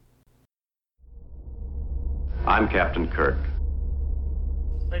I'm Captain Kirk.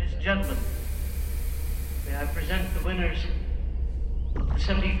 Ladies and gentlemen, may I present the winners of the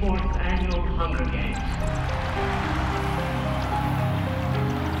 74th Annual Hunger Games.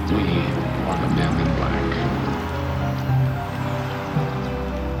 We are the men in black.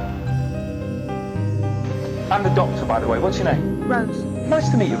 I'm the doctor, by the way. What's your name? Rose. Nice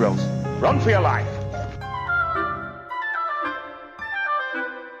to meet you, Rose. Run for your life.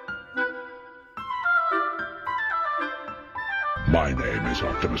 My name is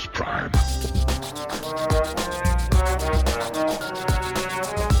Optimus Prime.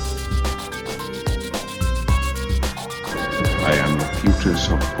 I am the Putus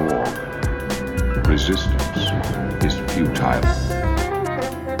of Borg. Resistance is futile.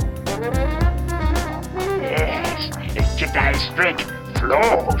 Yes, the Jedi strength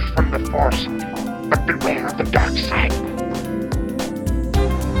flows from the Force, but beware of the dark side.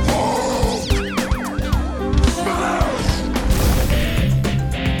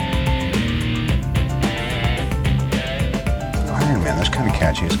 Iron Man, that's kind of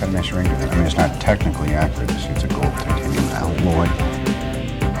catchy. It's got a nice ring to it. I mean, it's not technically accurate to see it's a gold titanium alloy.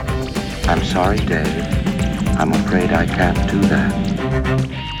 I'm sorry, Dave. I'm afraid I can't do that.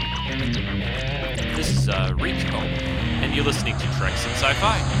 This is Rico, and you're listening to Treks in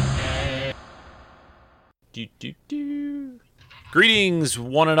Sci-Fi. Greetings,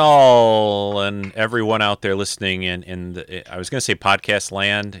 one and all, and everyone out there listening in the, I was going to say podcast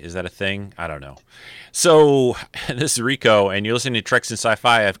land. Is that a thing? I don't know. So, this is Rico, and you're listening to Treks in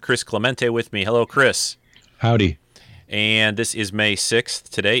Sci-Fi. I have Chris Clemente with me. Hello, Chris. Howdy. And this is May 6th.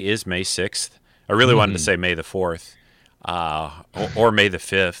 Today is May 6th. I really wanted to say May the 4th. Or May the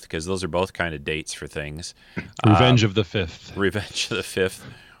 5th, because those are both kind of dates for things. Revenge of the 5th. Revenge of the 5th,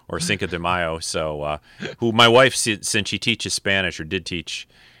 or Cinco de Mayo. So, who my wife, since she teaches Spanish, or did teach,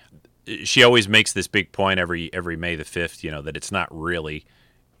 she always makes this big point every May the 5th, you know, that it's not really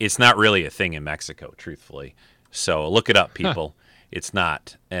a thing in Mexico, truthfully. So look it up, people. It's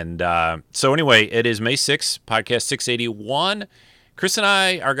not. And so anyway, it is May 6th, podcast 681. Chris and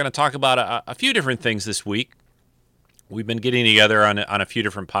I are going to talk about a few different things this week. We've been getting together on a few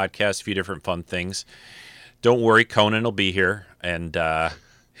different podcasts, a few different fun things. Don't worry, Conan will be here. And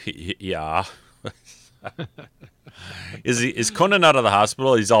yeah. Is Conan out of the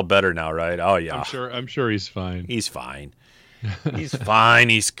hospital? He's all better now, right? Oh, yeah. I'm sure he's fine. He's fine. He's fine.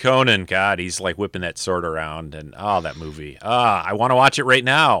 He's Conan. God, he's like whipping that sword around. And, that movie. I want to watch it right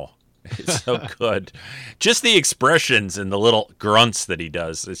now. It's so good. Just the expressions and the little grunts that he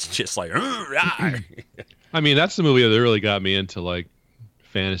does. It's just like, I mean, that's the movie that really got me into like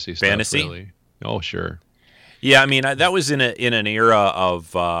fantasy stuff. Fantasy? Really. Oh, sure. Yeah, I mean, that was in an era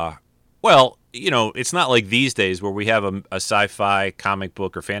of, well, you know, it's not like these days where we have a sci-fi comic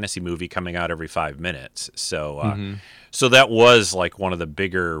book or fantasy movie coming out every 5 minutes. So, so that was like one of the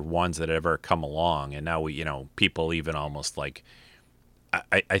bigger ones that ever come along. And now people even almost like,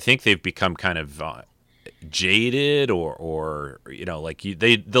 I think they've become kind of jaded or you know, like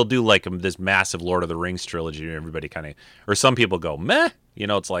they'll do like this massive Lord of the Rings trilogy and everybody kind of, or some people go, meh, you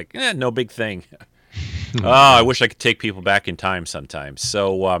know, it's like, no big thing. I wish I could take people back in time sometimes.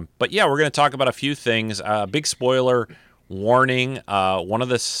 So, but yeah, we're going to talk about a few things. Big spoiler warning. One of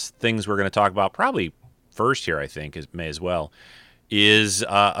the things we're going to talk about probably first here, I think, may as well, is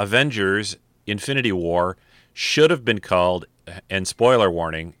Avengers Infinity War should have been called, and spoiler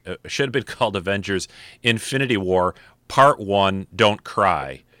warning, should have been called Avengers Infinity War Part 1, Don't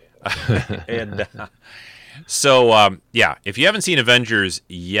Cry. And so, yeah, if you haven't seen Avengers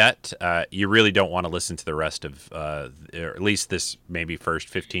yet, you really don't want to listen to the rest of, or at least this maybe first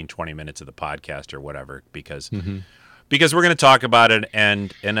 15, 20 minutes of the podcast or whatever, because we're going to talk about it.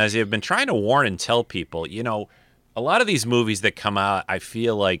 And as I've been trying to warn and tell people, you know, a lot of these movies that come out, I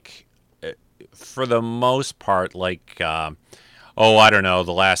feel like, for the most part, like, I don't know,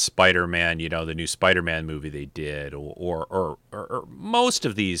 the last Spider-Man, you know, the new Spider-Man movie they did, or most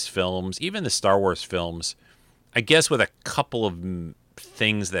of these films, even the Star Wars films, I guess with a couple of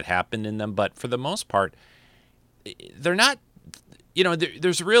things that happened in them, but for the most part, they're not, you know,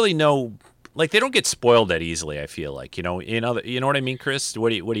 there's really no, like, they don't get spoiled that easily, I feel like, you know what I mean, Chris? What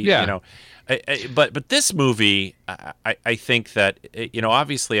do you, yeah. You know, but this movie, I think that, you know,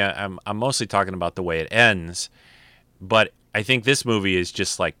 obviously I'm mostly talking about the way it ends, but I think this movie is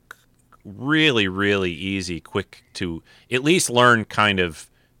just like really, really easy, quick to at least learn kind of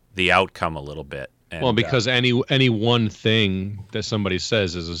the outcome a little bit. And, well, because any one thing that somebody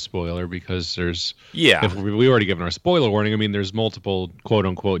says is a spoiler, because there's, if we already given our spoiler warning, I mean, there's multiple quote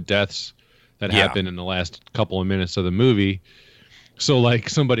unquote deaths that happen in the last couple of minutes of the movie. So like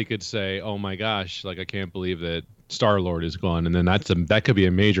somebody could say, "Oh my gosh, like I can't believe that Star-Lord is gone," and then that could be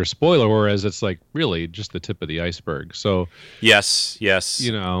a major spoiler. Whereas it's like really just the tip of the iceberg. So yes,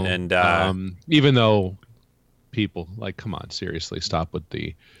 you know, and even though people like, come on, seriously, stop with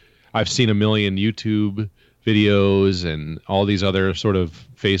the. I've seen a million YouTube videos and all these other sort of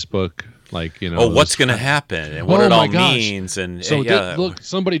Facebook, like, you know. Oh, what's going to happen and what it all means. And so look,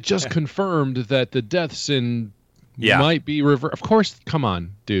 somebody just confirmed that the deaths in might be reversed. Of course, come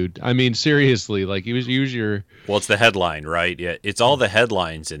on, dude. I mean, seriously, like use your. Well, it's the headline, right? Yeah, it's all the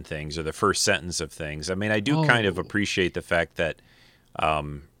headlines and things, or the first sentence of things. I mean, I do kind of appreciate the fact that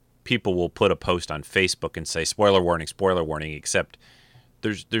people will put a post on Facebook and say spoiler warning, except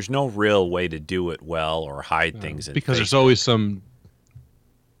there's no real way to do it well or hide things in because Facebook. There's always some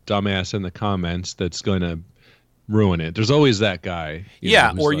dumbass in the comments that's going to ruin it. There's always that guy.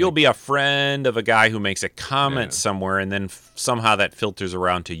 Yeah, or you'll be a friend of a guy who makes a comment somewhere, and then somehow that filters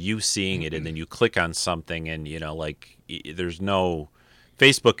around to you seeing it, and then you click on something, and like there's no.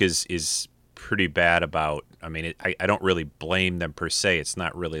 Facebook is pretty bad about. I mean, I don't really blame them per se. It's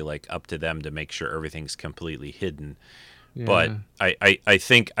not really like up to them to make sure everything's completely hidden. Yeah. But I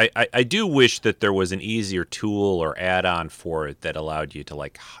think I do wish that there was an easier tool or add-on for it that allowed you to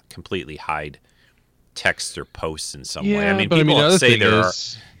like completely hide texts or posts in some way. I mean, people say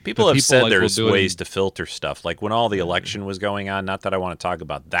people have said there's ways to filter stuff. Like when all the election was going on, not that I want to talk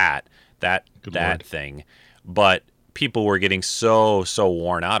about that thing, but people were getting so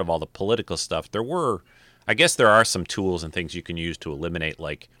worn out of all the political stuff. I guess there are some tools and things you can use to eliminate,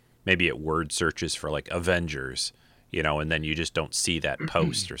 like maybe at word searches for like Avengers, and then you just don't see that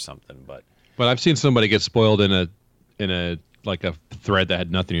post or something. But I've seen somebody get spoiled in a like a thread that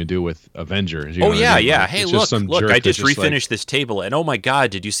had nothing to do with Avengers. Yeah. Like, hey, look! I just refinished this table, and oh my God,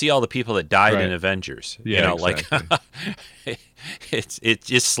 did you see all the people that died in Avengers? Yeah, exactly. Like it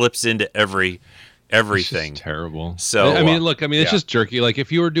just slips into everything. It's just terrible. So I mean, it's just jerky. Like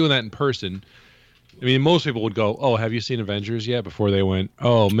if you were doing that in person, I mean, most people would go, "Oh, have you seen Avengers yet?" Before they went,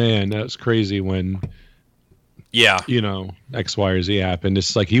 "Oh man, that's crazy when." Yeah. X, Y, or Z happened.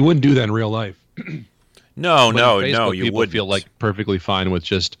 It's like you wouldn't do that in real life. No, you people would feel like perfectly fine with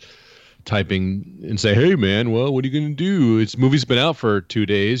just typing and say, "Hey, man, well, what are you going to do? It's movie's been out for 2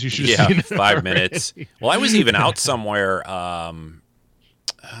 days. You should have seen it 5 minutes." Well, I was even out somewhere.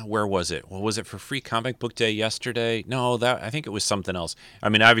 Where was it? Well, was it for Free Comic Book Day yesterday? No, I think it was something else. I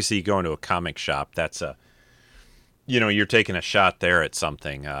mean, obviously, you go into a comic shop. That's you're taking a shot there at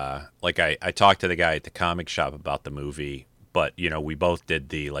something. Like I talked to the guy at the comic shop about the movie, but we both did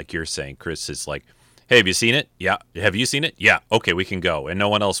the, like you're saying, Chris, is like, "Hey, have you seen it? Yeah. Have you seen it? Yeah. Okay, we can go." And no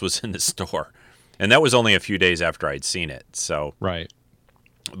one else was in the store. And that was only a few days after I'd seen it. So right.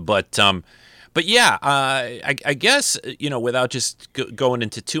 But yeah, I guess, without just going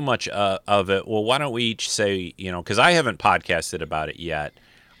into too much of it, well, why don't we each say, because I haven't podcasted about it yet.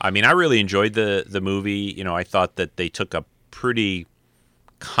 I mean, I really enjoyed the movie. I thought that they took a pretty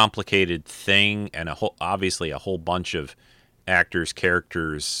complicated thing and obviously a whole bunch of actors,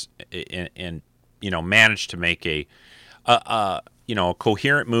 characters, and managed to make a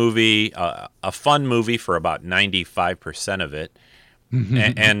coherent movie, a fun movie for about 95% of it.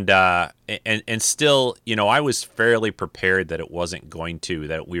 and still, I was fairly prepared that it wasn't going to,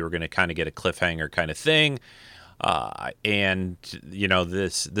 that we were going to kind of get a cliffhanger kind of thing. And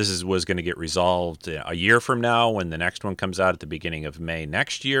this was going to get resolved a year from now when the next one comes out at the beginning of May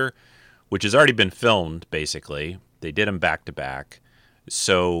next year, which has already been filmed. Basically, they did them back to back.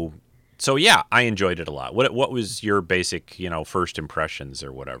 So yeah, I enjoyed it a lot. What was your basic, first impressions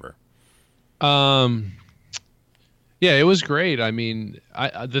or whatever? Yeah, it was great. I mean,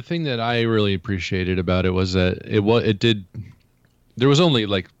 the thing that I really appreciated about it was that it did. There was only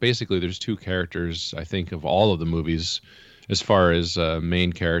basically there's two characters, I think, of all of the movies as far as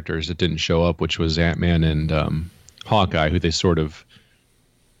main characters that didn't show up, which was Ant-Man and Hawkeye, who they sort of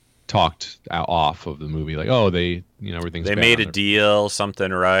talked off of the movie, like, oh, everything's. They made a deal,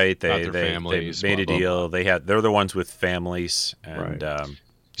 something, right? They families, made a deal. They're the ones with families, and right.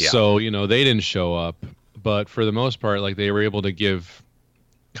 So they didn't show up, but for the most part, they were able to give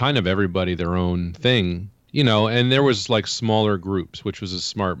kind of everybody their own thing. And there was smaller groups, which was a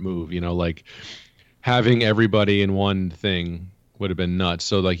smart move, like having everybody in one thing would have been nuts.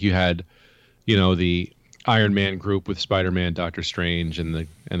 So you had, the Iron Man group with Spider-Man, Doctor Strange, and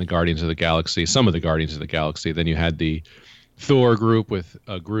the Guardians of the Galaxy, some of the Guardians of the Galaxy. Then you had the Thor group with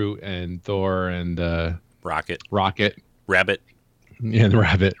Groot and Thor and Rocket, Rabbit. Yeah, the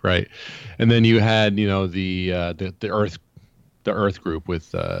Rabbit, right. And then you had, the Earth group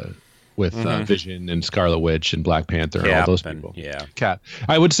with with Vision and Scarlet Witch and Black Panther and all Cap those people. yeah. Cap.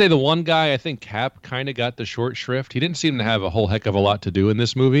 I would say the one guy, I think Cap kind of got the short shrift. He didn't seem to have a whole heck of a lot to do in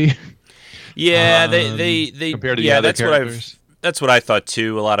this movie. Yeah, they compared to the other characters. That's what I thought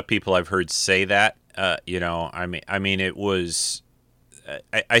too. A lot of people I've heard say that. I mean, it was.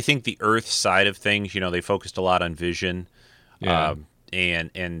 I think the Earth side of things, they focused a lot on Vision, and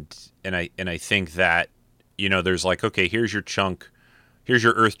I think that, there's like, okay, here's your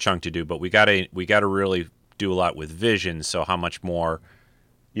Earth chunk to do, but we gotta really do a lot with Vision. So how much more,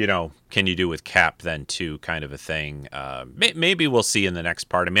 can you do with Cap then too, kind of a thing. Maybe we'll see in the next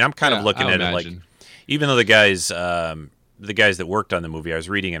part. I mean, I'm kind of looking at it like, even though the guys that worked on the movie, I was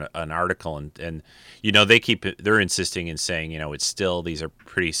reading an article and they're insisting in saying, it's still, these are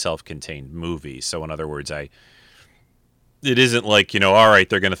pretty self-contained movies. So in other words, it isn't like, all right,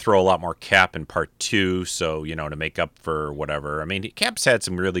 they're going to throw a lot more Cap in part 2. So, to make up for whatever. I mean, Cap's had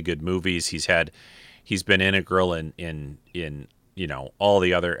some really good movies. He's been integral in all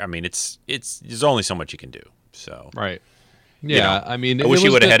the other, I mean, there's only so much you can do. So, right. Yeah. I mean, I wish he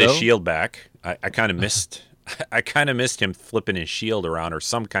would have had his shield back. I kind of missed, him flipping his shield around, or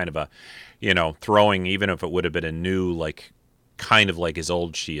some kind of a, throwing, even if it would have been a new, like, kind of like his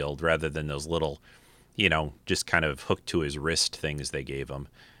old shield, rather than those little, just kind of hooked to his wrist things they gave him.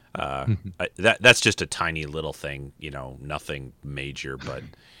 That's just a tiny little thing, nothing major, but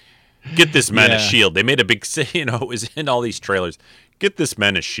get this man a shield. They made a big, it was in all these trailers. Get this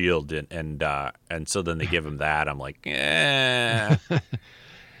man a shield, and so then they give him that. I'm like, eh.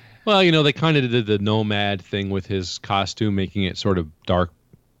 Well, they kind of did the Nomad thing with his costume, making it sort of dark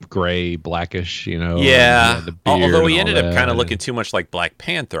gray, blackish, Yeah. the beard, although he ended up that. kind of looking too much like Black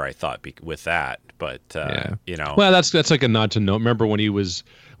Panther, I thought, with that. But well, that's like a nod to know. Remember when he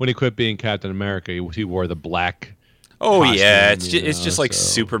quit being Captain America, he wore the black. Oh costume, yeah, it's just like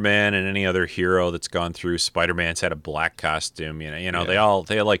Superman and any other hero that's gone through. Spider-Man's had a black costume.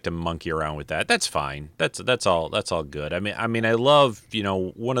 They like to monkey around with that. That's fine. That's all good. I mean, I love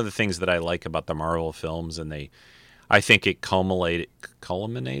one of the things that I like about the Marvel films, and I think it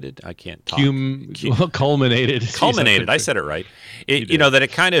culminated. I can't talk. Culminated. Culminated. I said it right. That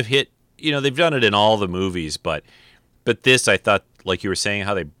it kind of hit. They've done it in all the movies, but this, I thought, like you were saying,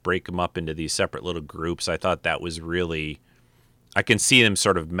 how they break them up into these separate little groups. I thought that was really. I can see them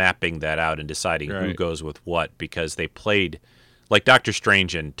sort of mapping that out and deciding who goes with what, because they played, like Doctor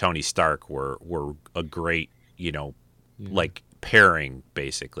Strange and Tony Stark were a great, like pairing,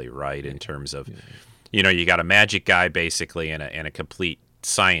 basically, right, in terms of. You got a magic guy basically and a complete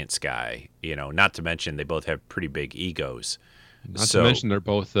science guy. Not to mention they both have pretty big egos. Not to mention they're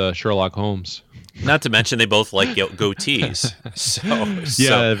both Sherlock Holmes. Not to mention they both like goatees.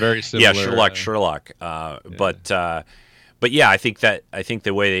 Very similar. Yeah, Sherlock. But yeah, I think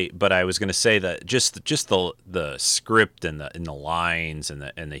the way but I was going to say that just the script and the lines and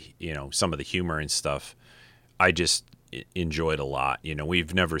the some of the humor and stuff, I just enjoyed a lot.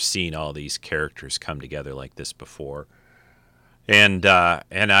 We've never seen all these characters come together like this before, and I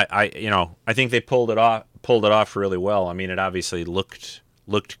think they pulled it off really well. I mean, it obviously looked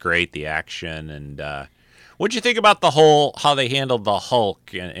great, the action, and what'd you think about how they handled the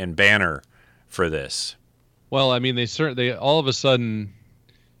Hulk and Banner for this? Well, I mean, they all of a sudden,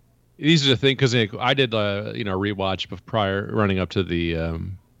 these are the things, because I did rewatch prior running up to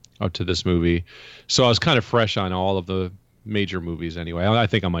this movie, so I was kind of fresh on all of the major movies anyway. I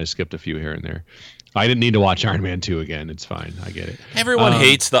think I might have skipped a few here and there. I didn't need to watch Iron Man 2 again. It's fine. I get it. Everyone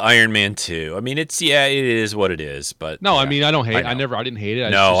hates the Iron Man 2. I mean, it is what it is. But no, I mean, I don't hate. I didn't hate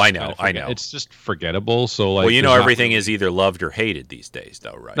it. I know. It's just forgettable. So like, well, everything is either loved or hated these days,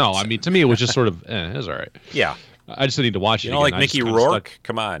 though, right? No, I mean, to me, it was just sort of, it was all right. Yeah. I just need to watch it. Again. Like Mickey Rourke.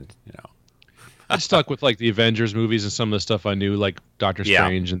 Come on, I stuck with like the Avengers movies and some of the stuff I knew, like Doctor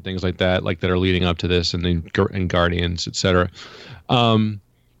Strange and things like that are leading up to this, and Guardians, etc.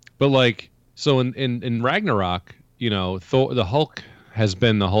 But like. So in Ragnarok, Thor, the Hulk has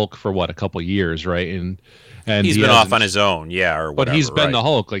been the Hulk for a couple years, right? And he's been off on his own, or whatever. But he's been the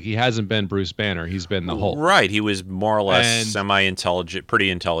Hulk. Like, he hasn't been Bruce Banner. He's been the Hulk. Right. He was more or less semi-intelligent, pretty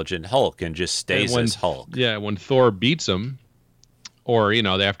intelligent Hulk, and just stays as Hulk. Yeah. When Thor beats him, or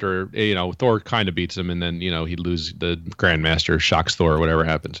after Thor kind of beats him, and then he'd lose, the Grandmaster shocks Thor or whatever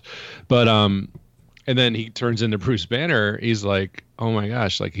happens, but and then he turns into Bruce Banner. He's like, oh my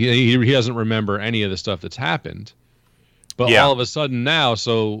gosh, like he doesn't remember any of the stuff that's happened. But all of a sudden now,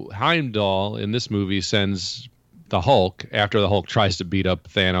 so Heimdall in this movie sends the Hulk after the Hulk tries to beat up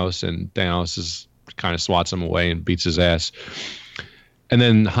Thanos, and Thanos kind of swats him away and beats his ass. And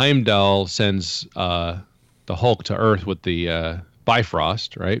then Heimdall sends the Hulk to Earth with the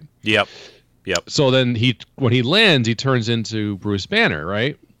Bifrost, right? Yep. So then when he lands, he turns into Bruce Banner,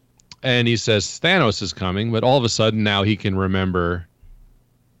 right? And he says Thanos is coming, but all of a sudden now he can remember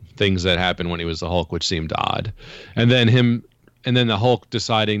things that happened when he was the Hulk, which seemed odd. And then the Hulk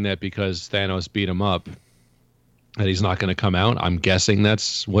deciding that because Thanos beat him up, that he's not going to come out. I'm guessing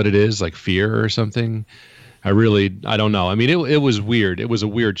that's what it is, like fear or something. I don't know. I mean, it was weird. It was a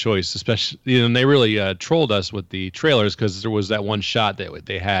weird choice, especially, and they really trolled us with the trailers because there was that one shot that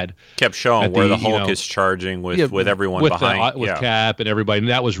they had. Kept showing where the Hulk is charging with everyone behind. With Cap and everybody. And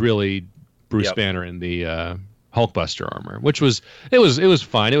that was really Bruce Banner in the Hulkbuster armor, which was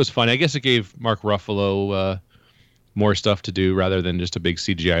fine. It was fun. I guess it gave Mark Ruffalo more stuff to do rather than just a big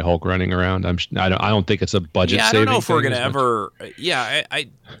CGI Hulk running around. I don't think it's a budget. Yeah, I don't know if we're gonna ever. Yeah,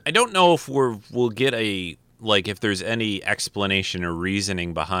 I don't know if we'll get a. Like, if there's any explanation or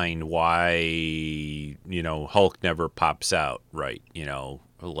reasoning behind why, Hulk never pops out, right?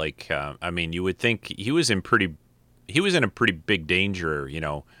 I mean, you would think he was in a pretty big danger,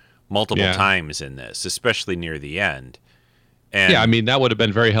 multiple times in this, especially near the end. And, yeah, I mean, that would have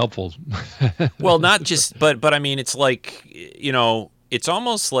been very helpful. Well, not just, but I mean, it's like, it's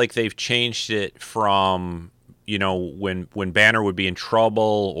almost like they've changed it from, when Banner would be in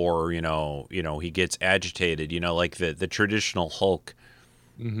trouble or, he gets agitated, like the traditional Hulk,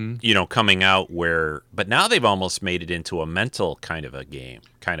 coming out but now they've almost made it into a mental kind of a game,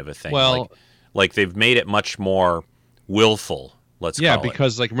 kind of a thing. Well, like they've made it much more willful. Let's call it.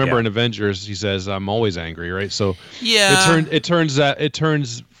 Because remember in Avengers, he says, I'm always angry, right? So it turns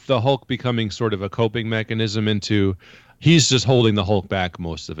the Hulk becoming sort of a coping mechanism into he's just holding the Hulk back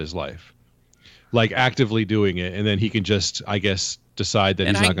most of his life. Like actively doing it, and then he can just, I guess, decide that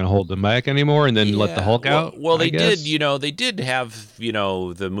he's not going to hold them back anymore, and then let the Hulk out. Well, they did have,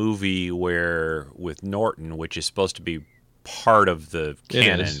 the movie with Norton, which is supposed to be part of the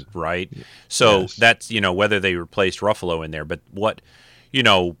canon, right? So that's, whether they replaced Ruffalo in there, but what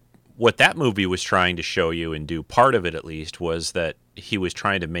that movie was trying to show you and do, part of it at least, was that he was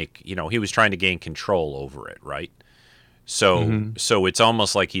trying to he was trying to gain control over it, right? So so it's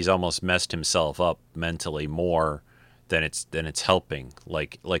almost like he's almost messed himself up mentally more than it's helping.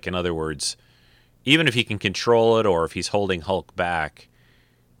 Like in other words, even if he can control it or if he's holding Hulk back,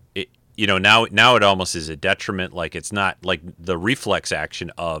 it now it almost is a detriment. Like it's not like the reflex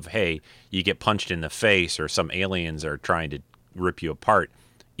action of, hey, you get punched in the face or some aliens are trying to rip you apart.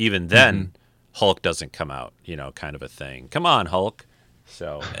 Even then, Hulk doesn't come out, kind of a thing. Come on, Hulk.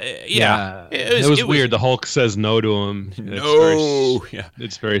 So it was weird. The Hulk says no to him. No,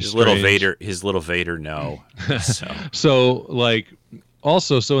 it's very his strange. little Vader no. So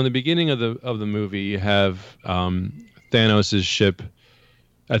in the beginning of the movie, you have Thanos' ship.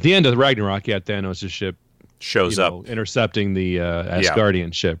 At the end of Ragnarok, Thanos' ship shows up intercepting the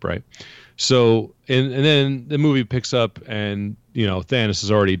Asgardian ship, right? So and then the movie picks up and Thanos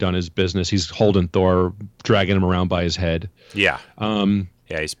has already done his business. He's holding Thor, dragging him around by his head. Yeah.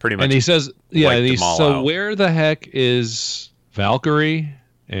 He's pretty much. And he says, out. Where the heck is Valkyrie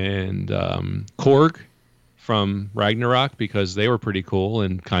and Korg from Ragnarok? Because they were pretty cool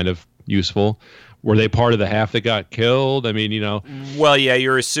and kind of useful. Were they part of the half that got killed? I mean, Well,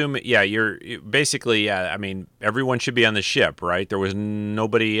 you're assuming. Yeah, you're basically. Yeah, I mean, everyone should be on the ship, right? There was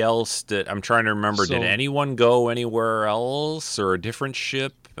nobody else that I'm trying to remember. Did anyone go anywhere else or a different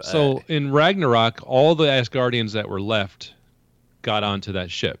ship? So in Ragnarok, all the Asgardians that were left got onto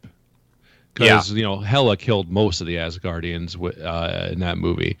that ship. Because, Hela killed most of the Asgardians in that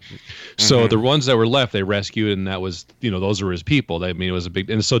movie. So the ones that were left, they rescued, and that was, those were his people. I mean, it was a big...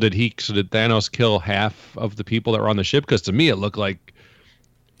 And so did Thanos kill half of the people that were on the ship? Because to me, it looked like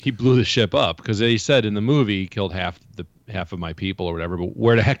he blew the ship up. Because he said in the movie, he killed half of my people or whatever. But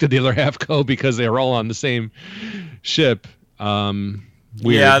where the heck did the other half go? Because they were all on the same ship.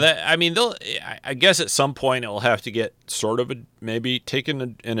 Weird. Yeah, I guess at some point it'll have to get sort of maybe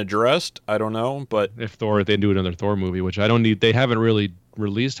taken and addressed. I don't know, but if they do another Thor movie, which I don't need, they haven't really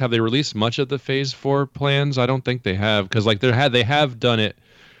released. Have they released much of the Phase 4 plans? I don't think they have, because they have done it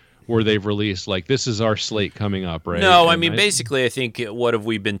where they've released this is our slate coming up, right? No, I mean basically, I think what have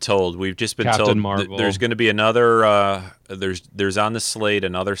we been told? We've just been Captain told Marvel. There's going to be another. There's on the slate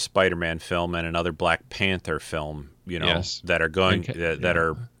another Spider-Man film and another Black Panther film. That are going that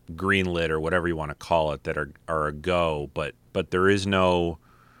are greenlit or whatever you want to call it, that are a go, but there is no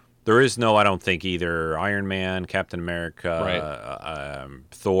I don't think either Iron Man, Captain America,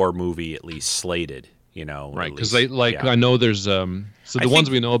 Thor movie at least slated. Right? Because I know there's ones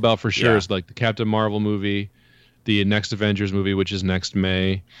we know about for sure is like the Captain Marvel movie, the next Avengers movie, which is next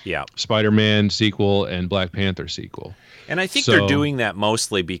May, Yeah. Spider-Man sequel, and Black Panther sequel. And I think So- they're doing that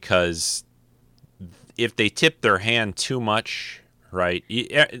mostly because if they tip their hand too much, right,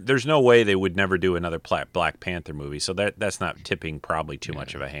 there's no way they would never do another Black Panther movie. So that's not tipping probably too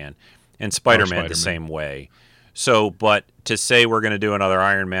much of a hand. And Spider-Man the same way. So, but to say we're going to do another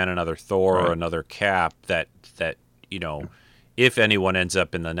Iron Man, another Thor, or another Cap, that you know, if anyone ends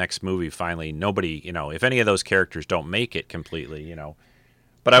up in the next movie, finally, nobody, you know, if any of those characters don't make it completely, you know.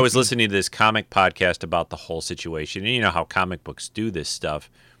 But I was listening to this comic podcast about the whole situation, and you know how comic books do this stuff.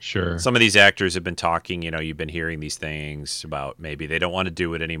 Sure. Some of these actors have been talking, you know, you've been hearing these things about maybe they don't want to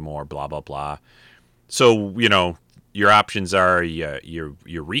do it anymore, blah, blah, blah. So, you know, your options are you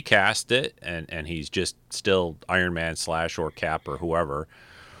recast it, and he's just still Iron Man / or Cap or whoever,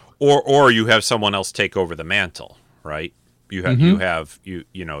 or you have someone else take over the mantle, right? You have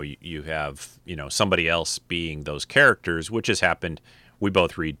you have somebody else being those characters, which has happened. We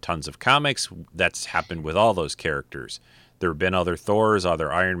both read tons of comics. That's happened with all those characters. There have been other Thors,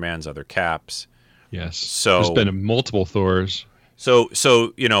 other Iron Mans, other Caps. Yes. So there's been multiple Thors. So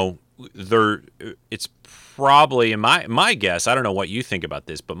you know, it's probably, in my guess, I don't know what you think about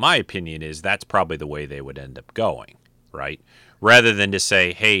this, but my opinion is that's probably the way they would end up going, right? Rather than to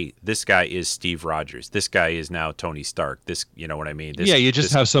say, hey, this guy is Steve Rogers, this guy is now Tony Stark, this, you know what I mean? You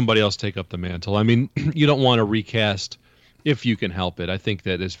just have somebody else take up the mantle. I mean, you don't want to recast if you can help it. I think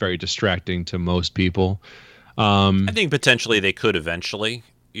that it's very distracting to most people. I think potentially they could eventually,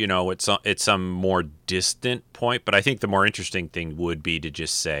 you know, at some more distant point, but I think the more interesting thing would be to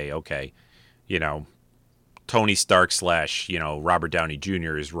just say, okay, you know, Tony Stark / Robert Downey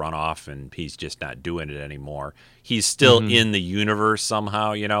Jr. is run off and he's just not doing it anymore. He's still in the universe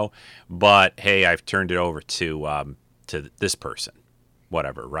somehow, you know, but hey, I've turned it over to this person,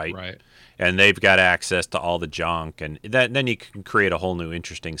 whatever, right? Right. And they've got access to all the junk, and then you can create a whole new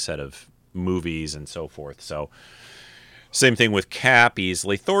interesting set of movies and so forth. So same thing with Cap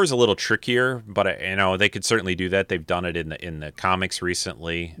easily. Thor's a little trickier, but you know, they could certainly do that. They've done it in the comics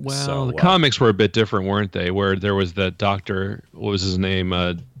recently. Well, so, the comics were a bit different, weren't they? Where there was the doctor, what was his name?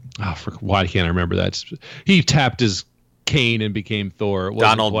 Why can't I remember that? He tapped his cane and became Thor. It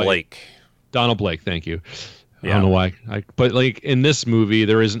wasn't Donald quite- Blake. Donald Blake, thank you. I Yeah. don't know why. But like in this movie,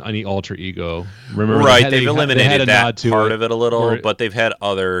 there isn't any alter ego. Remember, Right, they they've had a eliminated nod that to part of it a little, where- but they've had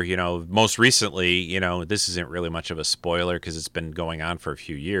other, you know, most recently, you know, this isn't really much of a spoiler because it's been going on for a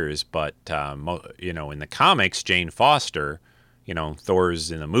few years, but, you know, in the comics, Jane Foster, you know, Thor's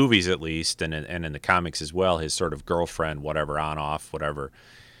in the movies at least, and in the comics as well, his sort of girlfriend, whatever, on, off, whatever,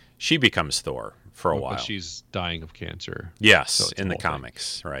 she becomes Thor for a while. But she's dying of cancer. Yes, So it's in a the whole thing.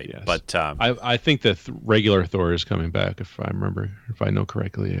 comics, right. Yes. But I think the regular Thor is coming back, if I know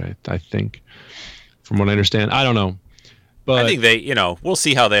correctly. I think, from what I understand, I don't know, but I think they, you know, we'll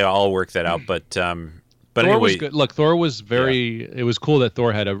see how they all work that out. But Thor anyway, was good. Look, Thor was very. It was cool that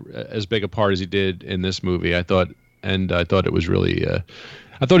Thor had as big a part as he did in this movie. I thought it was really.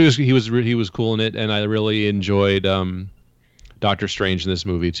 I thought he was cool in it, and I really enjoyed Doctor Strange in this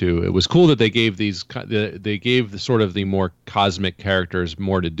movie too. It was cool that they gave the sort of the more cosmic characters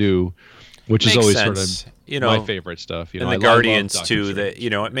more to do, which is Makes always sense. sort of You know, my favorite stuff. You know, and I the love Guardians Doctor too. Strange. That, you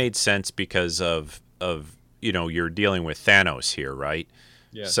know, it made sense because of you know, you're dealing with Thanos here, right?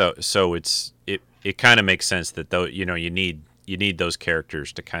 Yeah. So it kind of makes sense that though, you know, you need those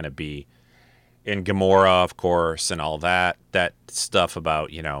characters to kind of be in Gamora, of course, and all that stuff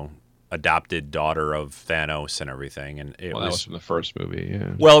about, you know, adopted daughter of Thanos and everything. And that was from the first movie.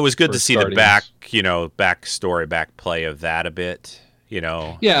 Yeah. well, it was good to First see Guardians. the back play of that a bit. You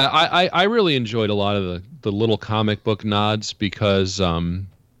know, Yeah, I really enjoyed a lot of the little comic book nods because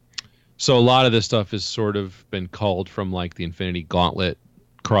so a lot of this stuff has sort of been culled from like the Infinity Gauntlet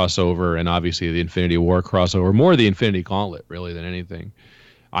crossover and obviously the Infinity War crossover, more the Infinity Gauntlet really than anything,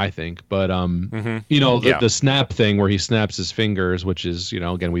 I think. But you know, the snap thing where he snaps his fingers, which is, you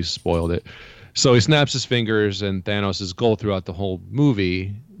know, again, we spoiled it. So he snaps his fingers, and Thanos' goal throughout the whole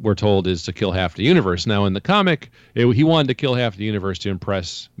movie, we're told, is to kill half the universe. Now, in the comic, he wanted to kill half the universe to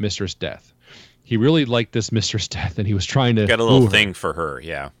impress Mistress Death. He really liked this Mistress Death, and he was trying to got a little woo her. thing for her.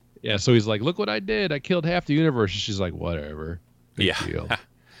 Yeah. Yeah, so he's like, "Look what I did! I killed half the universe." And she's like, "Whatever." Big Yeah. deal.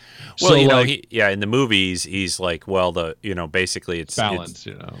 Well, So, you know, like, in the movies, he's like, well, basically it's balance,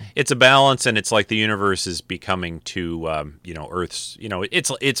 you know. It's a balance, and it's like the universe is becoming too, you know, Earth's, you know,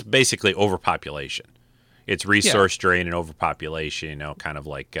 it's basically overpopulation. It's resource drain and overpopulation, you know, kind of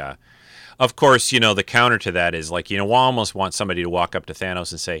like Of course, the counter to that is like, we'll almost want somebody to walk up to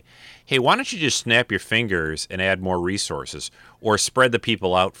Thanos and say, hey, why don't you just snap your fingers and add more resources or spread the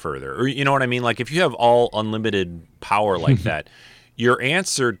people out further? Or you know what I mean? Like if you have all unlimited power like that, your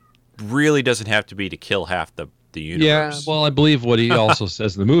answer really doesn't have to be to kill half the universe. Yeah, well, I believe what he also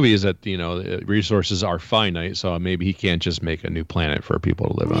says in the movie is that, resources are finite, so maybe he can't just make a new planet for people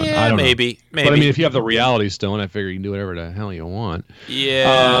to live on. Yeah, I don't maybe. know. But I mean, if you have the reality stone, I figure you can do whatever the hell you want.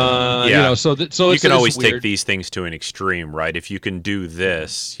 Yeah. So you can always take these things to an extreme, right? If you can do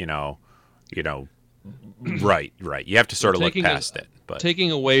this, right. You have to sort of look past it. But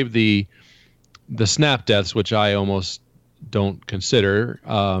taking away the snap deaths, which I almost don't consider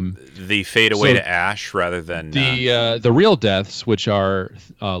the fade away to ash rather than the real deaths, which are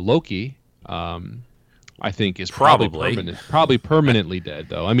Loki. I think is probably permanently dead,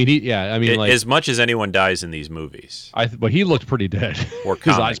 though. I mean, as much as anyone dies in these movies. But he looked pretty dead. Or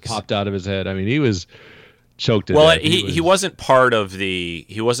his eyes popped out of his head. I mean, he was choked to death. Well, he wasn't part of the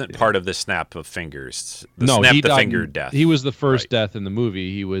part of the snap of fingers. Finger death. He was the first death in the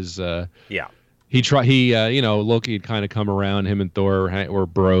movie. He was Loki had kind of come around. Him and Thor were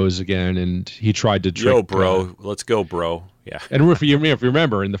bros again, and he tried to trick. Yo, bro, let's go, bro. Yeah. And if you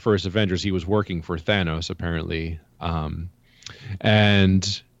remember, in the first Avengers, he was working for Thanos apparently,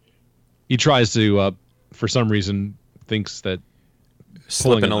 and he tries to, for some reason, thinks that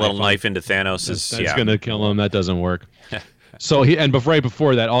slipping a little knife into Thanos is going to kill him. That doesn't work. So right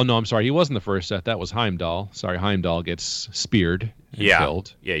before that, oh no, I'm sorry, he wasn't the first death. That was Heimdall. Sorry, Heimdall gets speared and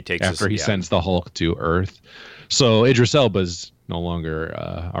killed. Yeah, he takes after he sends the Hulk to Earth. So Idris Elba's no longer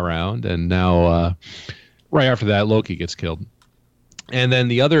around, and now right after that, Loki gets killed. And then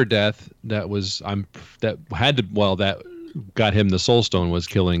the other death that got him the Soul Stone was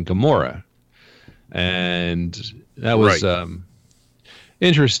killing Gamora, and that was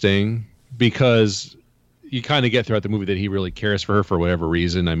interesting because you kind of get throughout the movie that he really cares for her for whatever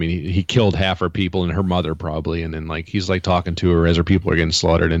reason. I mean, he killed half her people and her mother probably, and then he's talking to her as her people are getting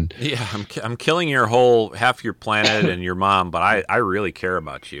slaughtered. And yeah, I'm killing your half your planet and your mom, but I really care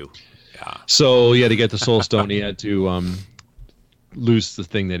about you. Yeah. So to get the Soul Stone, he had to lose the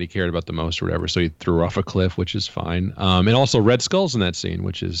thing that he cared about the most or whatever. So he threw her off a cliff, which is fine. And also Red Skull's in that scene,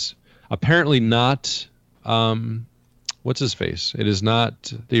 which is apparently not. What's his face? It is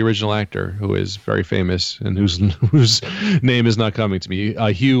not the original actor who is very famous and whose name is not coming to me.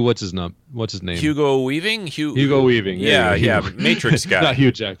 Hugh, what's his name? Hugo Weaving. Hugo Weaving. Yeah. Matrix guy. Not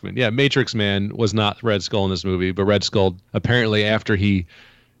Hugh Jackman. Yeah, Matrix Man was not Red Skull in this movie, but Red Skull apparently after he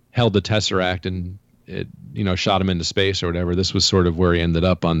held the Tesseract and it shot him into space or whatever. This was sort of where he ended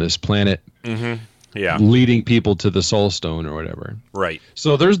up on this planet. Mm-hmm. Yeah. Leading people to the Soul Stone or whatever. Right.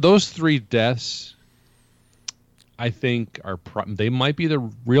 So there's those three deaths. I think they might be the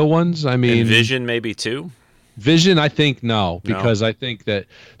real ones. I mean, and Vision maybe too. Vision, I think no, because I think that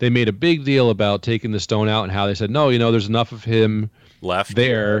they made a big deal about taking the stone out and how they said no, there's enough of him left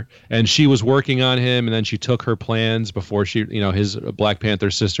there, and she was working on him, and then she took her plans before she, his Black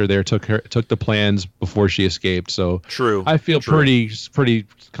Panther sister there took the plans before she escaped. So true. I feel pretty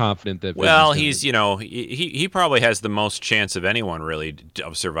confident that. Well, he's he probably has the most chance of anyone really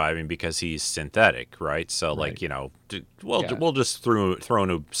of surviving because he's synthetic, right? So we'll just throw a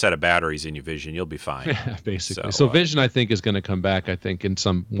new set of batteries in your Vision, you'll be fine. Basically. So Vision, I think, is going to come back. I think in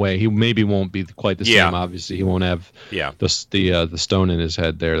some way he maybe won't be quite the same. Obviously, he won't have the stone in his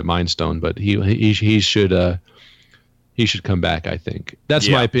head there, the Mind Stone, but he should come back. I think that's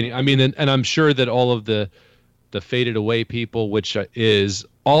my opinion. I mean, and I'm sure that all of the faded away people, which is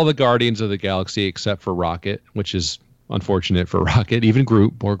all the Guardians of the Galaxy except for Rocket, which is unfortunate for Rocket. Even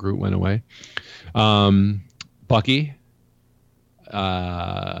Groot went away. Bucky,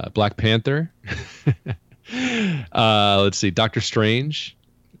 Black Panther, let's see, Doctor Strange,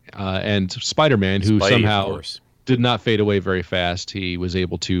 and Spider-Man, who somehow did not fade away very fast. He was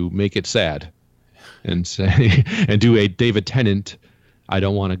able to make it sad and say and do a David Tennant, I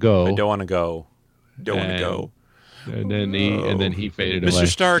don't want to go. I don't want to go. Don't want to go. And then he faded away. Mr.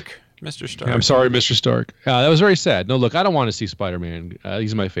 Stark. I'm sorry, Mr. Stark. That was very sad. No, look, I don't want to see Spider-Man.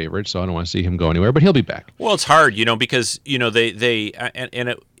 He's my favorite, so I don't want to see him go anywhere. But he'll be back. Well, it's hard, because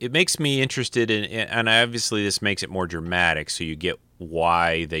it makes me interested in, and obviously this makes it more dramatic, so you get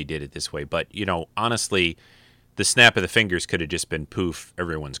why they did it this way. But honestly, the snap of the fingers could have just been poof,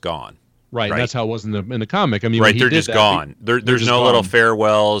 everyone's gone. Right. And that's how it was in the comic. I mean, they're just gone. There's no little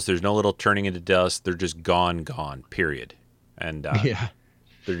farewells. There's no little turning into dust. They're just gone. Period. And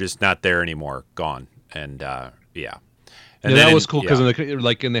they're just not there anymore. Gone. And And that then was cool because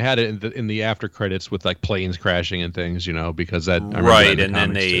and they had it in the after credits with like planes crashing and things, because that right. And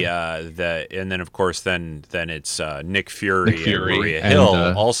then and then of course then it's Nick Fury and Maria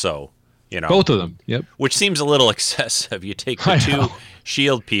Hill also. Both of them. Yep. Which seems a little excessive. You take the two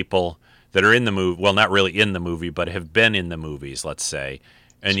S.H.I.E.L.D. people that are in the movie, well, not really in the movie, but have been in the movies, let's say,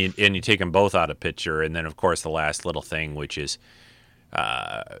 and you take them both out of picture, and then of course the last little thing, which is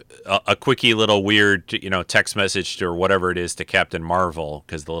a quickie little weird, text message or whatever it is to Captain Marvel,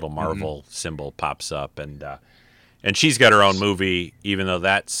 because the little Marvel symbol pops up, and she's got her own movie, even though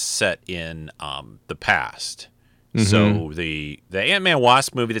that's set in the past. So the Ant-Man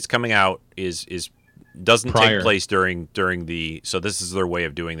Wasp movie that's coming out doesn't take place during the. So this is their way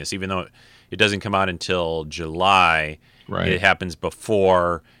of doing this, even though it doesn't come out until July. Right. It happens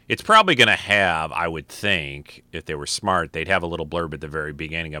before. It's probably going to have, I would think, if they were smart, they'd have a little blurb at the very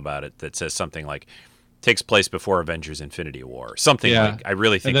beginning about it that says something like, takes place before Avengers Infinity War. Something like, I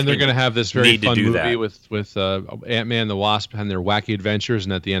really think. And then they're going to have this very fun movie with Ant-Man and the Wasp and their wacky adventures,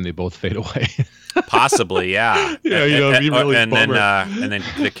 and at the end they both fade away. Possibly, yeah. It'd be really and then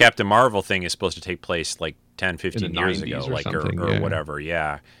the Captain Marvel thing is supposed to take place like 10, 15 years ago, or whatever,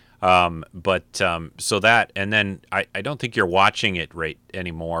 yeah. So that, and then I don't think you're watching it right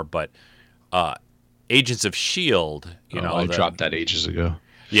anymore, but Agents of S.H.I.E.L.D., I dropped that ages ago.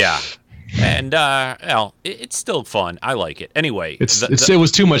 Yeah. And it's still fun. I like it. Anyway, it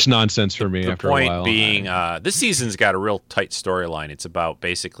was too much nonsense for me after a while. The point being, this season's got a real tight storyline. It's about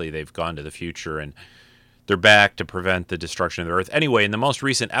basically they've gone to the future and they're back to prevent the destruction of the Earth. Anyway, in the most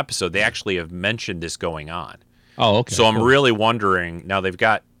recent episode, they actually have mentioned this going on. Oh, okay. So I'm really wondering, now they've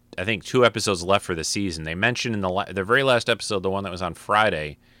got, I think, 2 episodes left for the season. They mentioned in the very last episode, the one that was on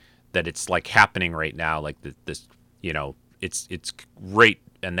Friday, that it's like happening right now, like this, it's right.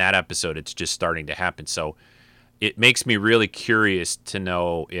 In that episode, it's just starting to happen. So it makes me really curious to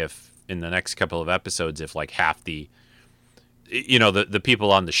know if in the next couple of episodes, if like half the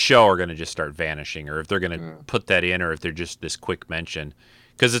people on the show are going to just start vanishing, or if they're going to put that in, or if they're just this quick mention.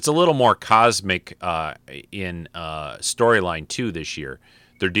 Because it's a little more cosmic in storyline too this year.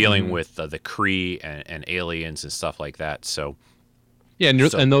 They're dealing with the Kree and aliens and stuff like that. So. Yeah,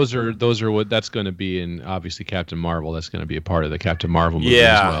 and those are what that's going to be in, obviously, Captain Marvel. That's going to be a part of the Captain Marvel movie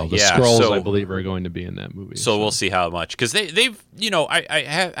as well. The Skrulls, I believe, are going to be in that movie. So we'll see how much, because they've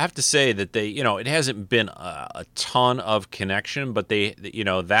I have to say that they it hasn't been a ton of connection, but they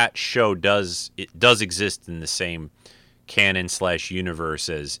that show does exist in the same canon / universe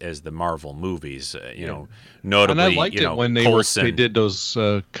as the Marvel movies. Notably, and I liked it when they did those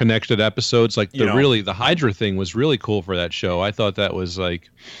connected episodes. Like the Hydra thing was really cool for that show. I thought that was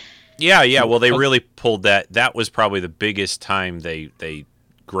like, yeah. Well, they really pulled that. That was probably the biggest time they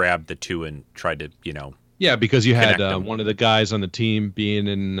grabbed the two and tried to Yeah, because you had one of the guys on the team being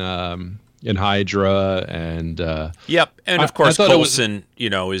in Hydra, and yep, and of course Coulson,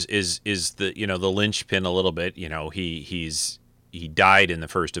 is the the linchpin a little bit. He died in the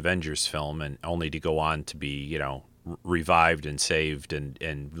first Avengers film, and only to go on to be revived and saved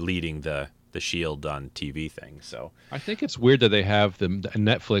and leading the S.H.I.E.L.D. on TV thing. So I think it's weird that they have the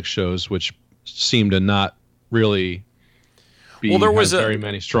Netflix shows, which seem to not really. There was very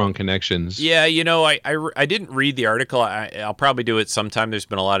many strong connections. Yeah, I didn't read the article. I'll probably do it sometime. There's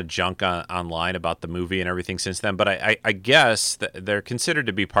been a lot of junk online about the movie and everything since then. But I guess that they're considered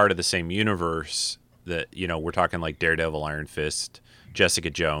to be part of the same universe. That we're talking like Daredevil, Iron Fist,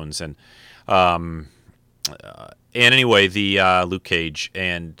 Jessica Jones, and anyway, the Luke Cage,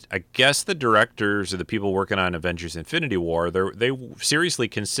 and I guess the directors or the people working on Avengers: Infinity War, they seriously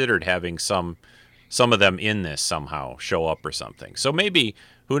considered having some of them in this somehow show up or something. So maybe,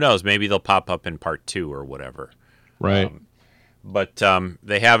 who knows, maybe they'll pop up in part 2 or whatever. Right. But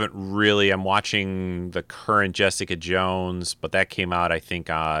they haven't really. I'm watching the current Jessica Jones, but that came out, I think,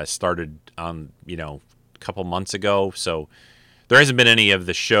 started on, a couple months ago. So there hasn't been any of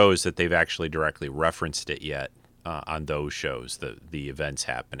the shows that they've actually directly referenced it yet on those shows, the events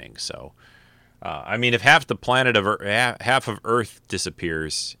happening. So, if half the planet of half of Earth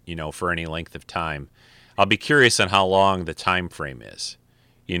disappears, for any length of time, I'll be curious on how long the time frame is.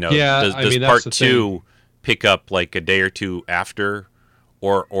 Does part 2 pick up like a day or two after,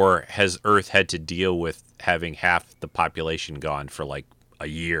 or has Earth had to deal with having half the population gone for like a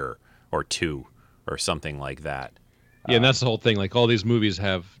year or 2 or something like that? Yeah, and that's the whole thing. Like, all these movies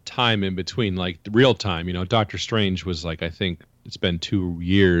have time in between, like real time. Doctor Strange was like, I think it's been 2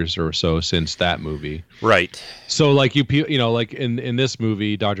 years or so since that movie. Right. So like like in this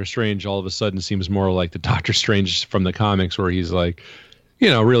movie, Doctor Strange all of a sudden seems more like the Doctor Strange from the comics, where he's like,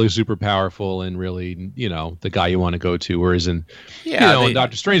 really super powerful and really, the guy you want to go to. Whereas in, in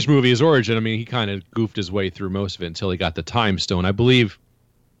Doctor Strange movie, his origin, I mean, he kind of goofed his way through most of it until he got the Time Stone. I believe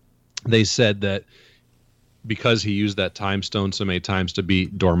they said that because he used that Time Stone so many times to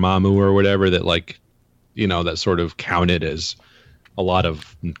beat Dormammu or whatever, that that sort of counted as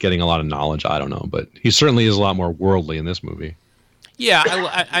getting a lot of knowledge. I don't know, but he certainly is a lot more worldly in this movie. Yeah,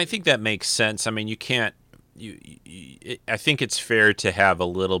 I think that makes sense. I mean, you can't. I think it's fair to have a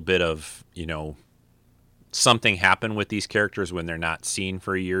little bit of something happen with these characters when they're not seen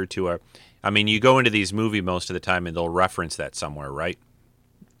for a year or two. I mean, you go into these movies most of the time and they'll reference that somewhere, right?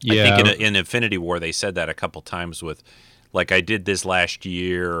 Yeah. I think in Infinity War they said that a couple times with, like, I did this last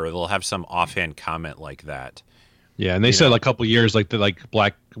year, or they'll have some offhand comment like that. Yeah, and they said a couple years, like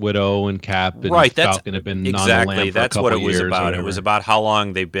Black Widow and Cap and Falcon have been exactly. on the lam for That's a couple what it was years about. It was about how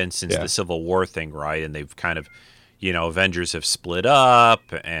long they've been since the Civil War thing, right? And they've kind of, Avengers have split up,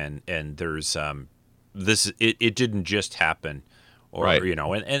 and there's this. It didn't just happen, or right.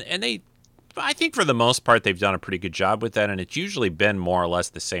 And they, I think for the most part they've done a pretty good job with that, and it's usually been more or less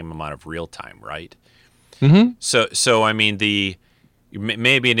the same amount of real time, right? Mm-hmm. So I mean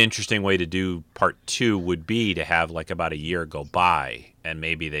maybe an interesting way to do part 2 would be to have like about a year go by, and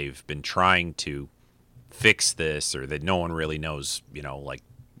maybe they've been trying to fix this, or that no one really knows, like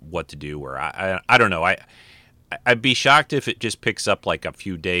what to do, or I don't know. I'd be shocked if it just picks up like a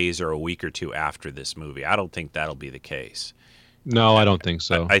few days or a week or two after this movie. I don't think that'll be the case. No, I don't think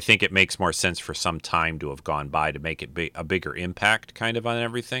so. I think it makes more sense for some time to have gone by to make it a bigger impact kind of on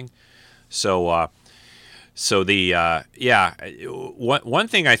everything. So one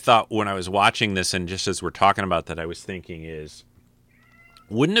thing I thought when I was watching this, and just as we're talking about that, I was thinking is,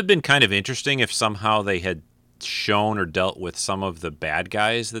 wouldn't it have been kind of interesting if somehow they had shown or dealt with some of the bad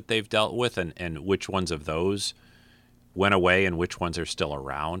guys that they've dealt with, and which ones of those went away and which ones are still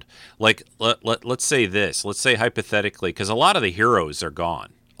around? Like, let's say this. Let's say hypothetically, because a lot of the heroes are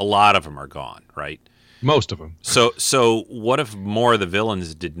gone. A lot of them are gone, right? Most of them. So what if more of the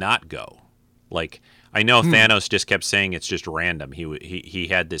villains did not go? Like, I know Thanos just kept saying it's just random. He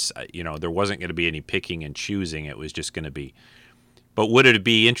had this, there wasn't going to be any picking and choosing. It was just going to be. But would it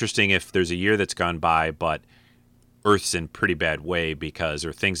be interesting if there's a year that's gone by, but Earth's in pretty bad way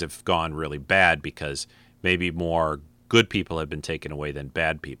or things have gone really bad because maybe more good people have been taken away than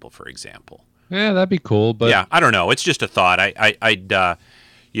bad people, for example? Yeah, that'd be cool. But yeah, I don't know. It's just a thought. I'd I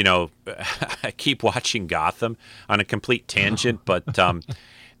keep watching Gotham on a complete tangent, but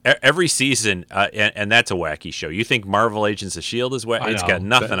every season, and that's a wacky show. You think Marvel Agents of S.H.I.E.L.D. is wacky? It's got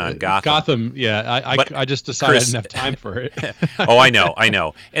nothing on Gotham. Gotham, yeah. I just decided Chris, I didn't have time for it. Oh, I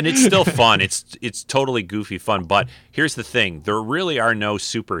know. And it's still fun. It's totally goofy fun. But here's the thing. There really are no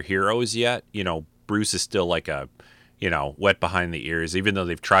superheroes yet. Bruce is still like a, wet behind the ears, even though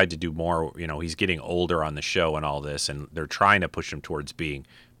they've tried to do more. He's getting older on the show and all this, and they're trying to push him towards being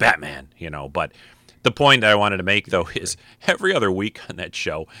Batman, but the point that I wanted to make, though, is every other week on that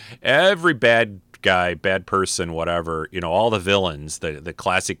show, every bad guy, bad person, whatever, all the villains, the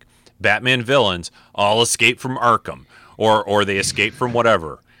classic Batman villains, all escape from Arkham, or they escape from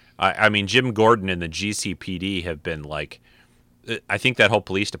whatever. I mean, Jim Gordon and the GCPD have been like, I think that whole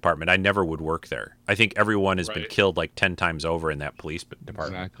police department, I never would work there. I think everyone has been killed like 10 times over in that police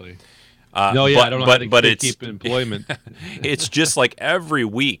department. Exactly. I don't know how to keep employment. It's just like every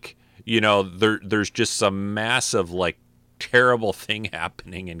week, there's just some massive, like, terrible thing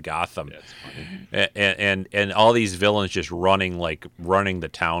happening in Gotham. Yeah, and all these villains just running the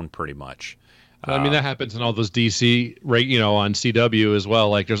town pretty much. I mean, that happens in all those DC, right? On CW as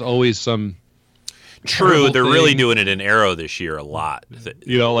well. Like, there's always some. True, they're really doing it in Arrow this year a lot.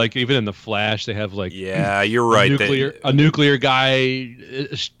 Like even in the Flash, they have like. Yeah, you're right. A nuclear guy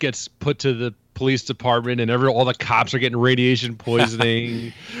gets put to the police department, and all the cops are getting radiation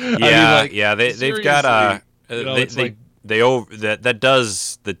poisoning. Yeah, they've got that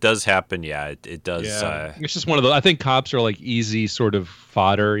does happen. Yeah, it does. Yeah. It's just one of those. I think cops are like easy sort of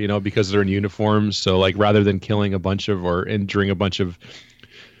fodder, because they're in uniforms. So like rather than killing a bunch of or injuring a bunch of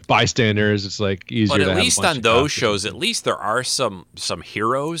bystanders, it's like easier. But at least on those shows, at least there are some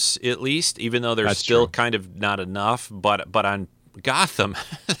heroes. At least, even though there's still kind of not enough. But on Gotham,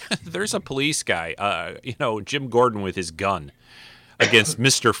 there's a police guy. Jim Gordon with his gun against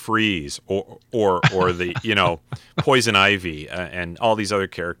Mr. Freeze or the Poison Ivy and all these other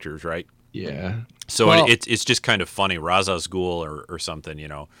characters, right? Yeah. So it's just kind of funny, Ra's al Ghul or something,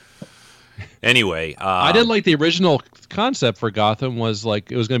 Anyway, I didn't like the original concept for Gotham was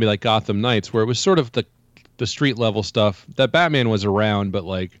like it was going to be like Gotham Knights, where it was sort of the street level stuff that Batman was around, but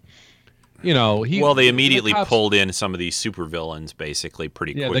like you know, they immediately the cops, pulled in some of these supervillains basically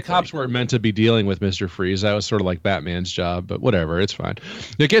pretty quickly. The cops weren't meant to be dealing with Mr. Freeze. That was sort of like Batman's job, but whatever, it's fine.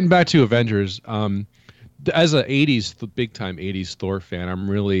 Now, getting back to Avengers, as a big time 80s Thor fan, I'm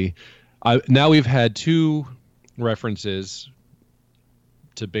really now we've had 2 references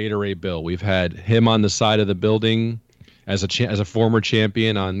to Beta Ray Bill. We've had him on the side of the building as a former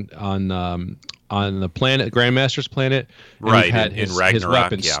champion on the planet, Grandmaster's planet. And right, we've had in his Ragnarok,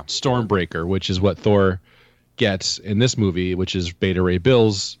 weapon, yeah. Stormbreaker, which is what Thor gets in this movie, which is Beta Ray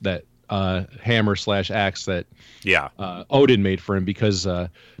Bill's that hammer / axe that Odin made for him, because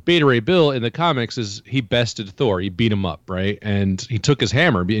Beta Ray Bill in the comics he bested Thor. He beat him up, right? And he took his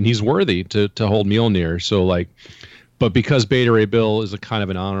hammer, and he's worthy to hold Mjolnir. So like, but because Beta Ray Bill is a kind of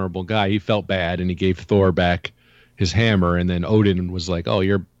an honorable guy, he felt bad, and he gave Thor back his hammer. And then Odin was like, "Oh,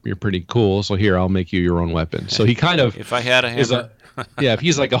 you're pretty cool. So here, I'll make you your own weapon." So he kind of, if I had a hammer, if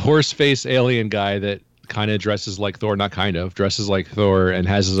he's like a horse face alien guy that kind of dresses like Thor, dresses like Thor and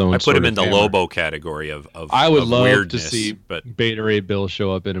has his own. I put him in the hammer. Lobo category of I would love weirdness, to see but Beta Ray Bill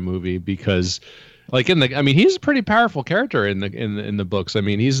show up in a movie, because like he's a pretty powerful character in the books. I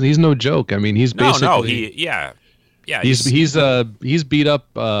mean, he's no joke. I mean, he's basically he's beat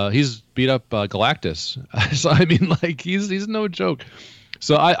up Galactus. So I mean, like he's no joke.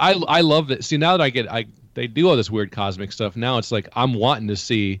 So I love that. See, now that they do all this weird cosmic stuff. Now it's like I'm wanting to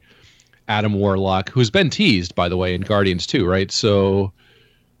see Adam Warlock, who's been teased, by the way, in Guardians 2, right? So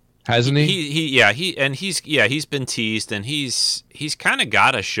hasn't he? He's been teased, and he's kind of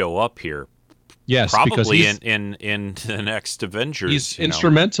got to show up here. Yes, probably in the next Avengers. He's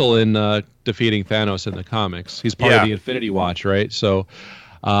instrumental in defeating Thanos in the comics. He's part of the Infinity Watch, right? So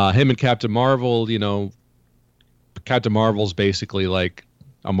him and Captain Marvel, Captain Marvel's basically like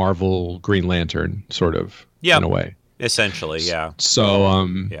a Marvel Green Lantern, sort of, in a way. Essentially, yeah. So,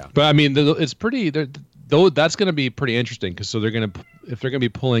 but I mean, it's pretty. Though that's going to be pretty interesting, because if they're going to be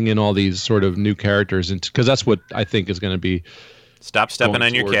pulling in all these sort of new characters, because that's what I think is going to be. Stop stepping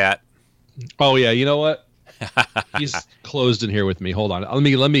on your cat. Oh yeah, you know what? He's closed in here with me. Hold on,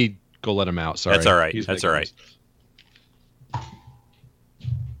 let me go let him out. Sorry, that's all right. That's all right.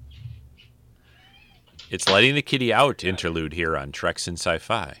 It's letting the kitty out interlude here on Treks and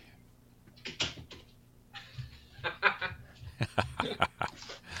Sci-Fi.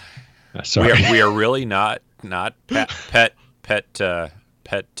 Sorry. We are really not pet.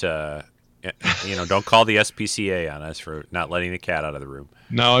 Don't call the SPCA on us for not letting the cat out of the room.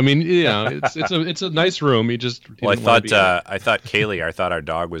 No, I mean, it's a nice room. I thought our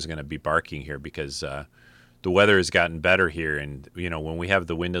dog was going to be barking here, because the weather has gotten better here, and when we have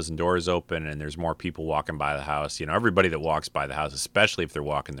the windows and doors open and there's more people walking by the house, everybody that walks by the house, especially if they're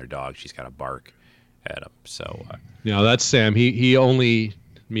walking their dog, she's got to bark at them. So that's Sam. He only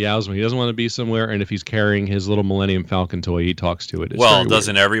meows when he doesn't want to be somewhere, and if he's carrying his little Millennium Falcon toy, he talks to it. Well,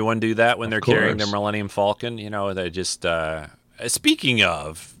 doesn't everyone do that when they're carrying their Millennium Falcon? They just speaking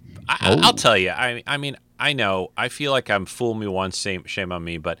of, I'll tell you, I mean, I know, I feel like I'm fool me once, shame on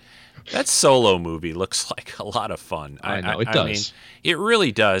me, but that Solo movie looks like a lot of fun. I know, it does. I mean, it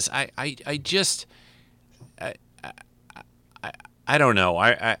really does. I don't know.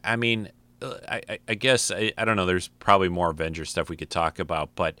 I mean, I guess, I don't know. There's probably more Avengers stuff we could talk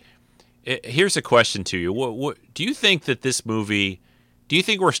about, but here's a question to you. What do you think that this movie, do you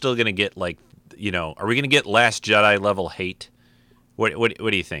think we're still going to get, like, are we going to get Last Jedi level hate? What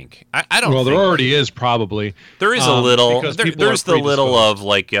do you think? I don't. Well, there already is, probably. There is a little. There's the little of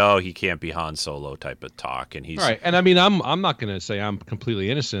like, oh, he can't be Han Solo type of talk, and he's all right. And I mean, I'm not going to say I'm completely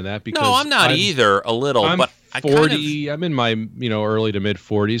innocent of that, because no, I'm not either. A little, I'm but 40. I'm in my early to mid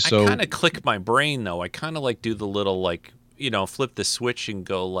 40s. So I kind of click my brain though. I kind of like do the little like flip the switch and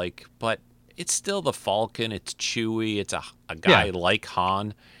go like, but it's still the Falcon. It's Chewie. It's a guy like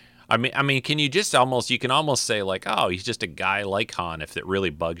Han. I mean, you can almost say like, oh, he's just a guy like Han if it really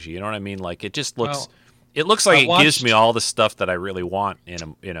bugs you. You know what I mean? Like, it just looks, it looks like it gives me all the stuff that I really want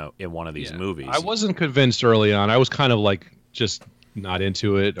in one of these movies. I wasn't convinced early on. I was kind of like just not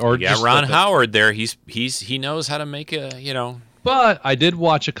into it. Or Ron Howard there. He knows how to make But I did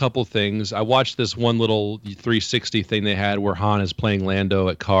watch a couple things. I watched this one little 360 thing they had where Han is playing Lando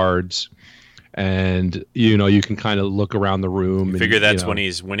at cards. And you can kind of look around the room. Figure that's when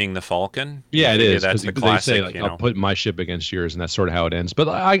he's winning the Falcon. Yeah, it is. That's the classic. They say, like, I'll put my ship against yours, and that's sort of how it ends. But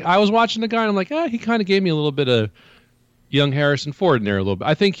I was watching the guy, and I'm like, he kind of gave me a little bit of young Harrison Ford in there a little bit.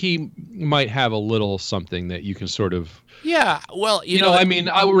 I think he might have a little something that you can sort of. Yeah, well, I mean,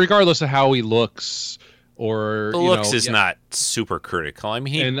 regardless of how he looks. Or the looks is not super critical. I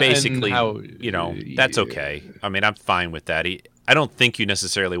mean, he basically, that's okay. I mean, I'm fine with that. I don't think you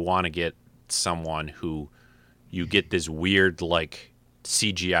necessarily want to get get someone who you get this weird like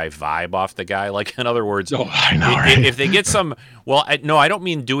CGI vibe off the guy. Like, in other words, I know, right? if they get some, well, no, I don't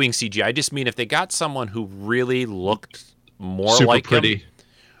mean doing CGI. I just mean if they got someone who really looked more Super like pretty. him.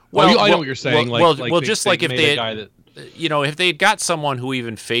 Well, I know what you're saying. Well, like just like if made they, a guy that, if they got someone who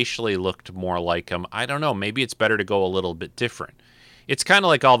even facially looked more like him, I don't know. Maybe it's better to go a little bit different. It's kind of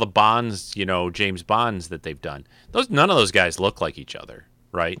like all the Bonds, James Bonds that they've done. None of those guys look like each other,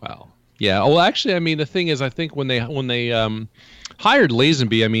 right? wow. Yeah. Well, actually, I mean, the thing is, I think when they hired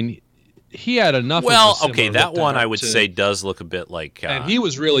Lazenby, I mean, he had enough. Well, of a similar okay, that look to one I him would to- say does look a bit like. and he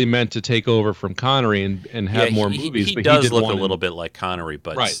was really meant to take over from Connery and have more movies. He but does he did look one a little bit like Connery,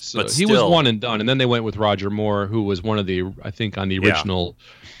 but right. So but he still, was one and done, and then they went with Roger Moore, who was one of the, I think, on the original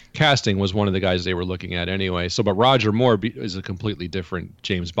casting was one of the guys they were looking at anyway. So, but Roger Moore is a completely different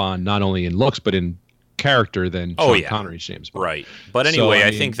James Bond, not only in looks but in character than Sean Connery's James Bond. Right. But anyway, So,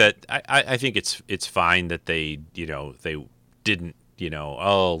 I think that I think it's fine that they they didn't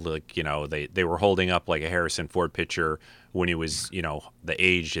they were holding up like a Harrison Ford picture when he was the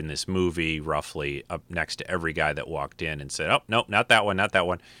age in this movie roughly up next to every guy that walked in and said, oh no, not that one,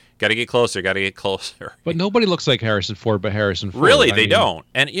 got to get closer. But nobody looks like Harrison Ford but Harrison Ford. Really, I they mean, don't.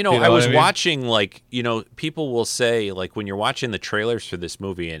 And I know was what I mean? watching people will say like when you're watching the trailers for this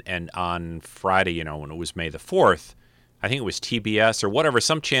movie and on Friday, when it was May the 4th, I think it was TBS or whatever,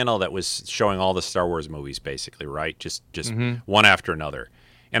 some channel that was showing all the Star Wars movies basically, right? Just one after another.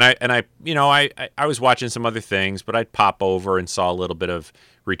 And I was watching some other things, but I'd pop over and saw a little bit of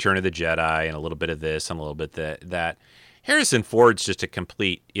Return of the Jedi and a little bit of this and a little bit that. Harrison Ford's just a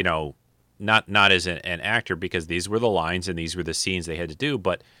complete, not as an actor, because these were the lines and these were the scenes they had to do,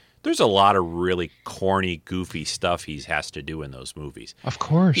 but there's a lot of really corny, goofy stuff he has to do in those movies. Of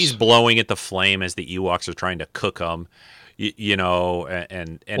course. He's blowing at the flame as the Ewoks are trying to cook them, and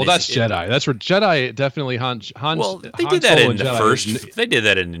well, that's Jedi. That's where Jedi definitely Han. Well, they Han did that Solo in the and Jedi first. is- They did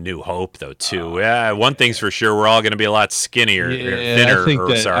that in A New Hope, though, too. Yeah, one thing's for sure: we're all going to be a lot skinnier, or thinner.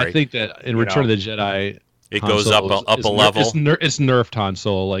 I think that in Return of the Jedi, it Han goes up Solo is a level. It's nerfed Han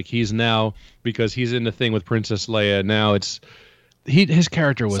Solo. Like he's now, because he's in the thing with Princess Leia. Now his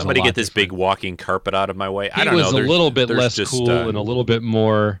character was. Somebody a lot get this different. big walking carpet out of my way. He I don't know. was a little bit there's less just, cool and a little bit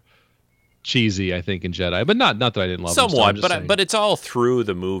more cheesy, I think, in Jedi. But not that I didn't love him. somewhat, So I'm just but it's all through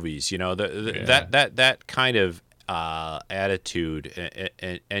the movies. That kind of attitude,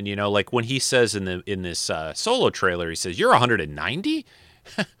 and like when he says in this Solo trailer, he says, "You're 190."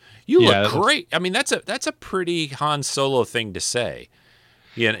 You look great. I mean, that's a pretty Han Solo thing to say.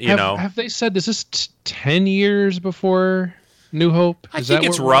 Have they said this is 10 years before New Hope? I think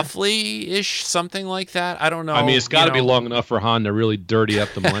it's roughly-ish, something like that. I don't know. I mean, it's got to be long enough for Han to really dirty up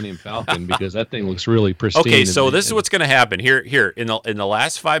the Millennium Falcon because that thing looks really pristine. Okay, so this is what's going to happen here. In the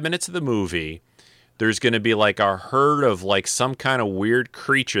last 5 minutes of the movie, there's going to be like a herd of like some kind of weird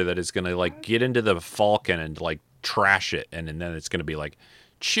creature that is going to like get into the Falcon and like trash it, and then it's going to be like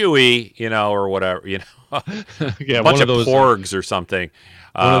Chewie, or whatever, yeah, a bunch of those porgs or something.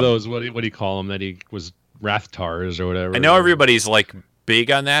 One of those, what do you call them? That he was Rathtars or whatever. I know everybody's like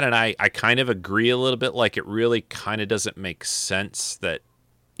big on that, and I kind of agree a little bit. Like it really kind of doesn't make sense that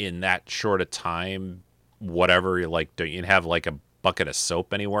in that short a time, whatever, don't you have like a bucket of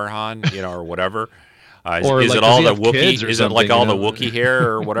soap anywhere, Han, or whatever. Is like, it all the does he have kids Wookiee? or Is it like something, all the Wookiee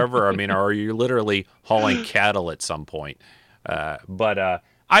hair or whatever? I mean, are you literally hauling cattle at some point? But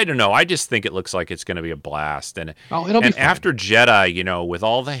I don't know. I just think it looks like it's going to be a blast. And it'll be fun. after Jedi, with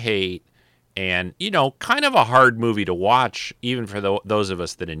all the hate and, kind of a hard movie to watch, even for those of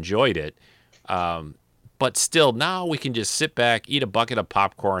us that enjoyed it. But still, now we can just sit back, eat a bucket of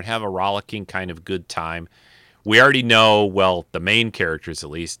popcorn, have a rollicking kind of good time. We already know, well, the main characters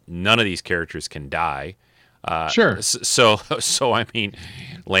at least, none of these characters can die. Sure. So I mean,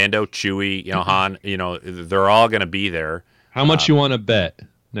 Lando, Chewie, Han, they're all going to be there. How much you want to bet?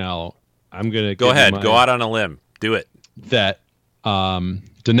 Now, I'm going to go ahead. Go out on a limb. Do it. That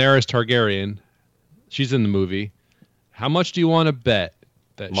Daenerys Targaryen, she's in the movie. How much do you want to bet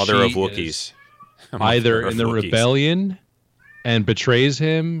that Mother she of Wookiees, is either in the rebellion and betrays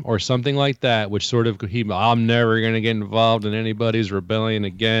him or something like that, which sort of I'm never going to get involved in anybody's rebellion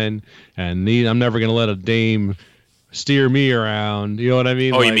again, and I'm never going to let a dame steer me around. You know what I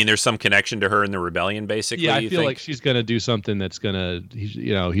mean? Oh, you mean there's some connection to her in the rebellion, basically? Yeah, I feel like she's going to do something that's going to,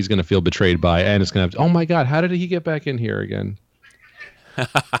 he's going to feel betrayed by, and it's going to have, oh my God, how did he get back in here again?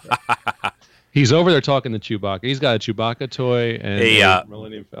 He's over there talking to Chewbacca. He's got a Chewbacca toy and a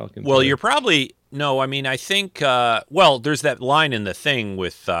Millennium Falcon. Well, toy. you're probably no. I mean, I think. There's that line in the thing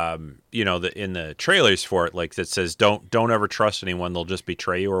with in the trailers for it, like that says, "Don't ever trust anyone; they'll just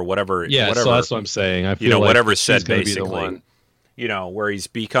betray you," or whatever. Yeah, whatever, so that's what I'm saying. I feel like whatever's she's said gonna be the basically. one. Where he's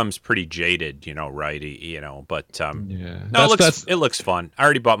becomes pretty jaded, right? But Yeah, no, it looks fun. I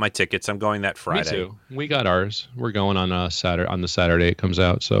already bought my tickets. I'm going that Friday. Me too. We got ours. We're going on Saturday. On the Saturday it comes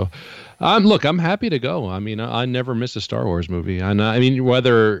out. So, look, I'm happy to go. I mean, I never miss a Star Wars movie. And I mean,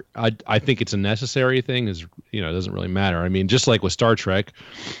 whether I think it's a necessary thing is, it doesn't really matter. I mean, just like with Star Trek,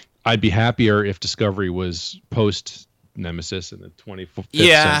 I'd be happier if Discovery was post Nemesis in the 25th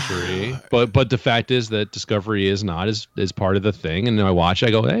century, but the fact is that Discovery is not is part of the thing, and I watch, I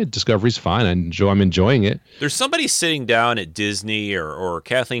go, hey, Discovery's fine. I'm enjoying it. There's somebody sitting down at Disney or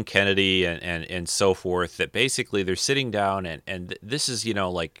Kathleen Kennedy and so forth that basically they're sitting down and this is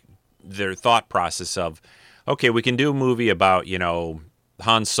like their thought process of, okay, we can do a movie about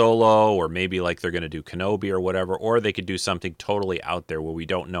Han Solo, or maybe like they're going to do Kenobi or whatever, or they could do something totally out there where we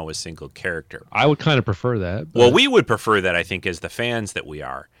don't know a single character. I would kind of prefer that. Well, we would prefer that, I think, as the fans that we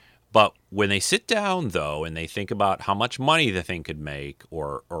are. But when they sit down, though, and they think about how much money the thing could make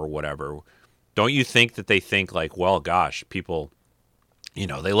or whatever, don't you think that they think like, well, gosh, people,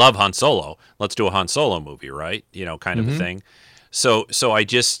 they love Han Solo. Let's do a Han Solo movie, right? Kind of a thing. So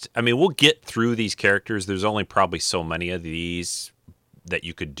we'll get through these characters. There's only probably so many of these that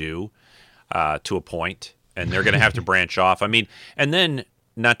you could do to a point, and they're going to have to branch off. I mean, and then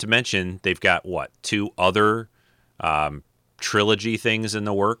not to mention they've got 2 other trilogy things in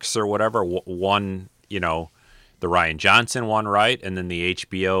the works or whatever. One, the Rian Johnson one, right, and then the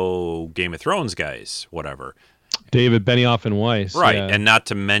HBO Game of Thrones guys, whatever. David Benioff and Weiss, right, yeah. And not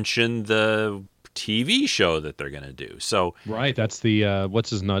to mention the TV show that they're going to do. So right, that's the what's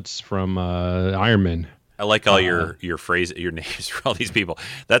his nuts from Iron Man. I like all your phrase, your names for all these people.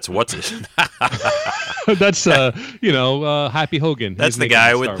 That's what's it? That's Happy Hogan. That's the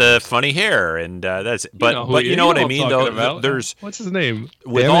guy with the funny hair, and that's. But you know what I mean, though. There's what's his name?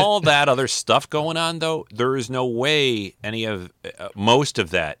 With all that other stuff going on, though, there is no way any of most of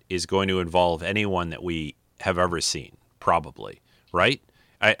that is going to involve anyone that we have ever seen. Probably, right?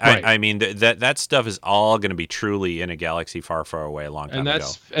 I mean that stuff is all going to be truly in a galaxy far, far away, a long time ago.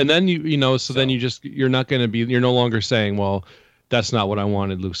 And then then you're not going to be. You're no longer saying, well, that's not what I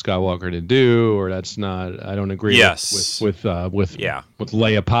wanted Luke Skywalker to do, or that's not. I don't agree. Yes. With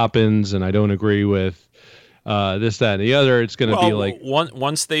Leia Poppins, and I don't agree with this, that, and the other. It's going to be like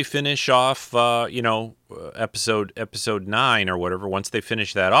once they finish off, episode 9 or whatever. Once they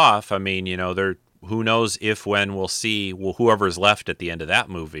finish that off, I mean, they're. Who knows if, when we'll see whoever's left at the end of that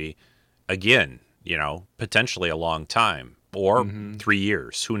movie again, potentially a long time or 3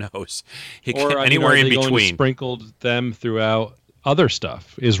 years. Who knows? Anywhere in between. Sprinkled them throughout other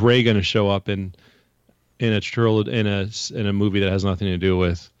stuff. Is Rey going to show up in a movie that has nothing to do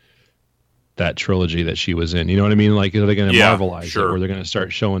with that trilogy that she was in? You know what I mean? Like, are they going to Marvelize it, or they're going to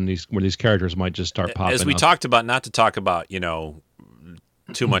start showing where these characters might just start popping up? As we talked about, not to talk about,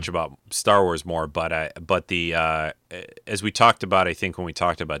 too much about Star Wars more, but as we talked about, I think when we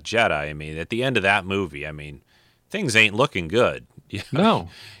talked about Jedi, I mean, at the end of that movie, I mean, things ain't looking good. No,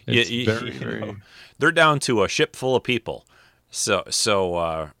 it's very. They're down to a ship full of people, so it's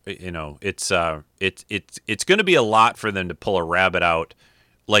going to be a lot for them to pull a rabbit out.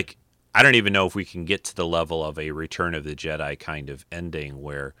 Like, I don't even know if we can get to the level of a Return of the Jedi kind of ending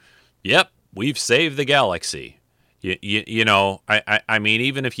where, yep, we've saved the galaxy. I mean,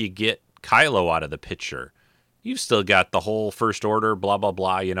 even if you get Kylo out of the picture, you've still got the whole First Order, blah, blah,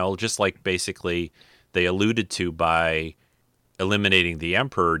 blah, just like basically they alluded to by eliminating the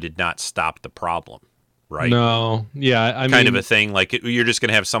Emperor did not stop the problem, right? No, yeah. I mean, kind of a thing, like you're just going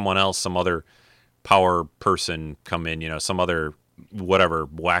to have someone else, some other power person come in, some other whatever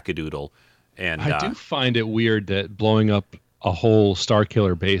wackadoodle. And I do find it weird that blowing up a whole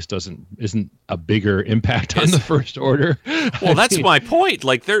Starkiller base isn't a bigger impact on the First Order. Well, that's my point.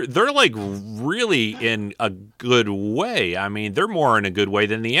 Like they're like really in a good way. I mean, they're more in a good way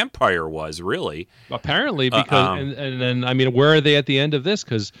than the Empire was, really. Apparently, because and then I mean, where are they at the end of this?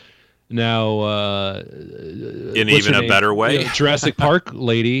 Because now in even a better way, Jurassic Park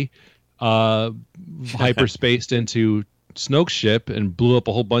lady hyperspaced into Snoke's ship and blew up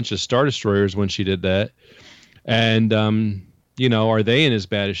a whole bunch of Star Destroyers when she did that. And are they in as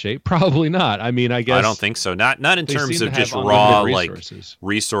bad a shape? Probably not. I mean, I guess I don't think so. Not in terms of just raw like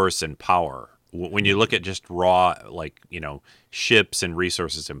resource and power. When you look at just raw like ships and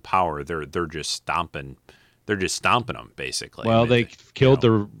resources and power, they're just stomping they're just stomping them basically. Well, I mean, they killed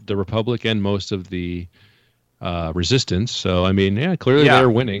the Republic and most of the resistance. So I mean, yeah, clearly they're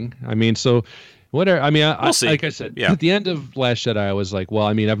winning. I mean, so whatever. I mean, We'll see. like I said, Yeah. at the end of Last Jedi, I was like, well,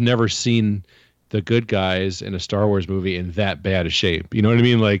 I mean, I've never seen the good guys in a Star Wars movie in that bad a shape. You know what I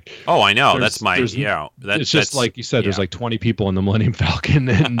mean? Like, oh, I know. there's- That's my there's- That's it's just like you said. There's like 20 people in the Millennium Falcon,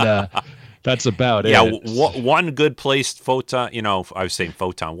 and that's about yeah. it. One good placed photon. You know, I was saying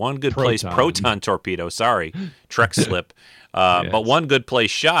photon. One good placed proton torpedo. Sorry, Trek slip. But one good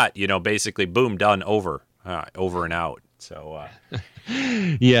placed shot. You know, basically, boom, done, over and out. So.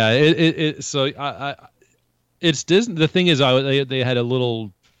 Yeah. It's Disney. The thing is, they had a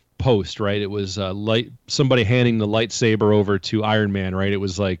little post, right? It was somebody handing the lightsaber over to Iron Man, right? It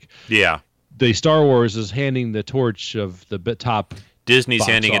was like the Star Wars is handing the torch of the top. Disney's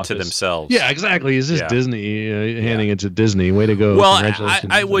box handing office. it to themselves. Yeah, exactly. Is this Disney handing it to Disney? Way to go! Well,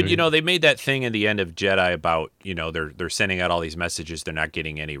 Congratulations. I would. You know, they made that thing in the end of Jedi about, you know, they're sending out all these messages, they're not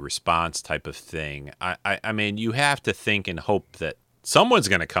getting any response type of thing. I mean, you have to think and hope that someone's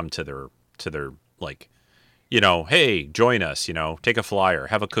going to come to their like, you know, hey, join us. You know, take a flyer,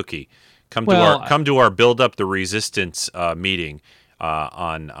 have a cookie, come to our build up the resistance meeting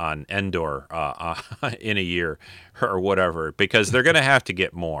on Endor in a year or whatever, because they're going to have to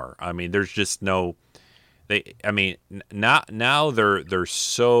get more. I mean, there's just no. Now they're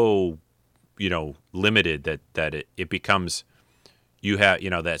so, you know, limited that it becomes. You have, you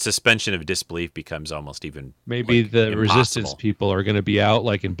know, that suspension of disbelief becomes almost even maybe like, the impossible. resistance people are going to be out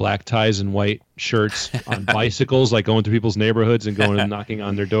like in black ties and white shirts on bicycles, like going to people's neighborhoods and going and knocking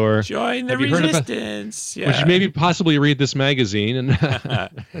on their door. Join the Have you heard about- resistance. Would you maybe possibly read this magazine? And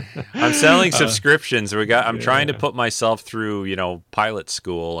I'm selling subscriptions. I'm trying to put myself through, you know, pilot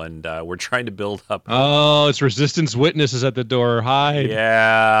school, and we're trying to build up. Oh, it's resistance witnesses at the door. Hide.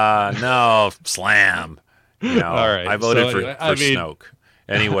 Yeah, no, slam. You know, All right. I voted So for anyway, Snoke.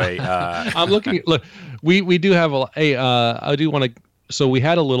 Anyway, I'm looking. Look, we do have I do want to. So we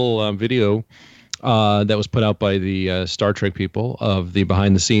had a little video that was put out by the Star Trek people of the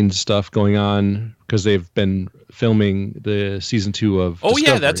behind the scenes stuff going on, because they've been filming the season 2 of. Oh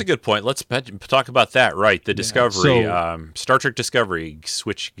Discovery. yeah, that's a good point. Let's talk about that. Right, the Discovery, So- Star Trek Discovery.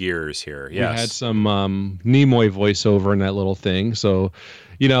 Switch gears here. Yes, We had some Nimoy voiceover in that little thing. So,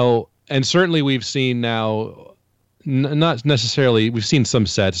 you know, and certainly we've seen now, not necessarily, we've seen some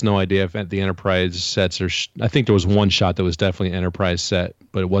sets, no idea if the Enterprise sets are, I think there was one shot that was definitely an Enterprise set,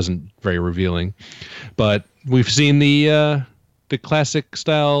 but it wasn't very revealing. But we've seen the classic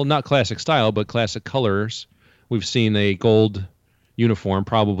style, not classic style, but classic colors. We've seen a gold uniform,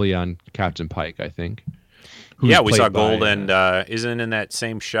 probably on Captain Pike, I think. Yeah, we saw played by, gold, and isn't in that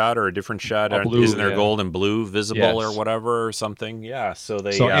same shot or a different shot? blue, isn't there yeah. gold and blue visible Yes. or whatever or something? Yeah, so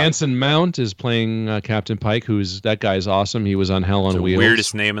they. So Anson Mount is playing Captain Pike, that guy's awesome. He was on Hell on the Wheels.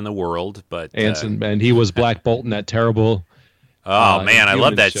 weirdest name in the world, but Anson, and he was Black Bolt in that terrible. Oh man, I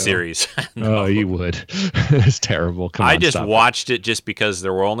love Human that show. series. Oh, you would. It's terrible. Come on, I just stop it. watched it just because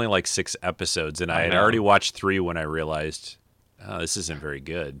there were only like 6 episodes, and I had know. already watched 3 when I realized, oh, this isn't very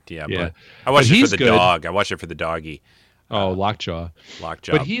good. Yeah, Yeah. but I watched But it for he's the good. dog. I watched it for the doggy. Oh, Lockjaw.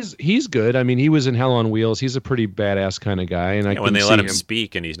 Lockjaw. But he's good. I mean, he was in Hell on Wheels. He's a pretty badass kind of guy. And I when they can let see him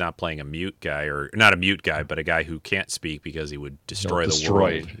speak, and he's not playing a mute guy, or not a mute guy, but a guy who can't speak because he would destroy the destroy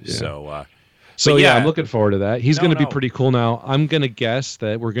world. it, yeah. So, So but yeah, yeah. I'm looking forward to that. He's No, going to be no. pretty cool. Now, I'm going to guess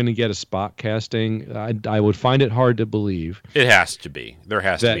that we're going to get a Spock casting. I would find it hard to believe it has to be. There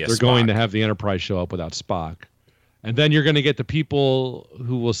has to that be a they're going Spock. to have the Enterprise show up without Spock. And then you're going to get the people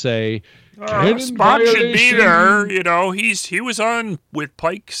who will say, "Canon Spock should be violation there. You know, he was on with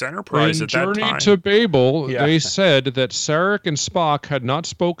Pike's Enterprise In at that Journey time. to Babel, Yeah. they said that Sarek and Spock had not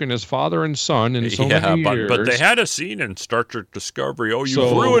spoken as father and son in so many years. but they had a scene in Star Trek Discovery. Oh, you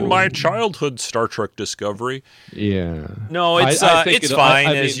So- ruined my childhood, Star Trek Discovery. Yeah. No, it's I think it's it- fine,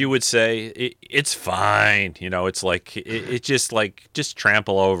 I as mean- you would say. It's fine. You know, it's like it just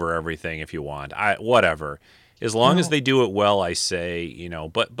trample over everything if you want. Whatever. As long as they do it well, I say, you know,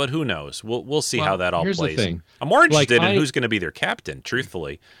 but who knows? We'll see Well, how that all here's the plays. thing. I'm more interested in I- who's going to be their captain,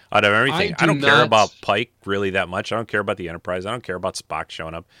 truthfully, out of everything. I I don't do care not- about Pike really that much. I don't care about the Enterprise. I don't care about Spock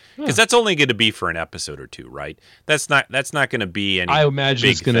showing up, because that's only going to be for an episode or 2, right? That's not going to be any. I imagine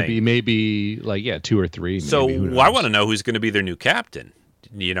big it's going to thing. be maybe like 2 or 3. So maybe, who knows? I want to know who's going to be their new captain.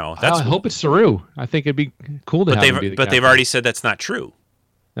 You know, that's I hope it's Saru. I think it'd be cool to but have him be the they've captain. already said that's not true.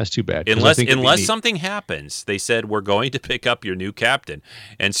 That's too bad. 'cause I Unless think it'd be neat. something happens, they said we're going to pick up your new captain,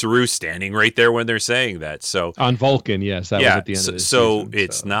 and Saru's standing right there when they're saying that. So on Vulcan, yes, that was yeah, at the end of the so season,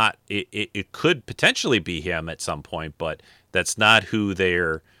 it's not. It could potentially be him at some point, but that's not who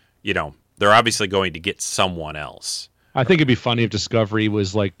they're. You know, they're obviously going to get someone else. I think it'd be funny if Discovery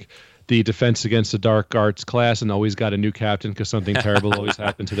was like the Defense Against the Dark Arts class and always got a new captain because something terrible always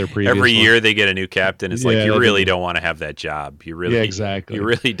happened to their previous Every one. year they get a new captain. It's like, Yeah, you that'd really be- don't want to have that job. You really, exactly. You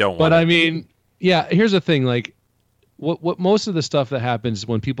really don't want. But I mean, yeah. Here's the thing: like, what most of the stuff that happens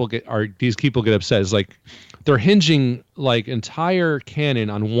when these people get upset is like they're hinging like entire canon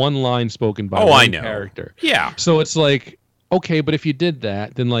on one line spoken by one I know. character. Yeah. So it's like, okay, but if you did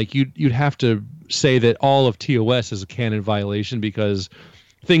that, then like you'd have to say that all of TOS is a canon violation because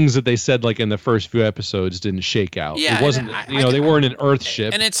things that they said like in the first few episodes didn't shake out. Yeah, It wasn't, they weren't an Earth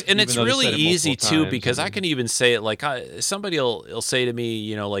ship. And it's even though they really said it easy multiple too, times, because I and- can even say it like somebody will say to me,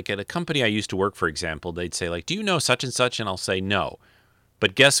 you know, like at a company I used to work for example, they'd say like, do you know such and such? And I'll say no.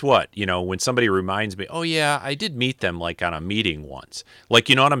 But guess what? You know, when somebody reminds me, oh yeah, I did meet them like on a meeting once. Like,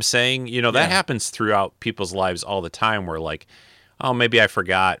 you know what I'm saying? You know, that happens throughout people's lives all the time where like, oh, maybe I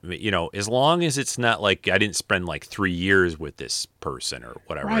forgot. You know, as long as it's not like I didn't spend like 3 years with this person or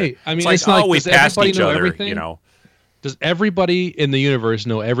whatever. Right. I mean, it's like, it's not, oh, we does passed everybody each know other, everything? you know. Does everybody in the universe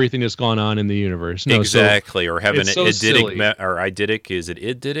know everything that's gone on in the universe? No, Exactly, or have an it's so silly. eidetic, is it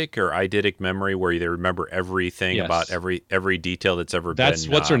eidetic or eidetic memory where they remember everything Yes. about every detail that's ever That's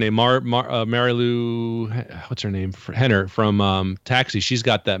been. what's her name, Mary Lou. What's her name? Henner from Taxi. She's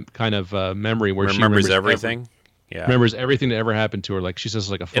got that kind of memory where she remembers remembers everything. Yeah, remembers everything that ever happened to her. Like she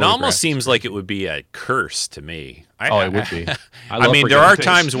says, like a. it photograph. almost seems like it would be a curse to me. It would be. I mean, there are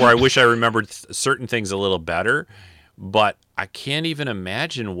times where I wish I remembered certain things a little better, but I can't even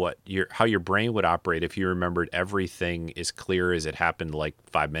imagine how your brain would operate if you remembered everything as clear as it happened like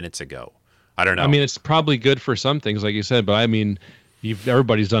 5 minutes ago. I don't know. I mean, it's probably good for some things, like you said, but I mean,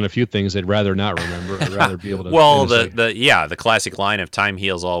 everybody's done a few things they'd rather not remember. Or rather be able to. Well, innocently- the classic line of "time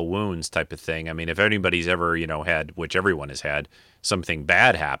heals all wounds" type of thing. I mean, if anybody's ever had, which everyone has had, something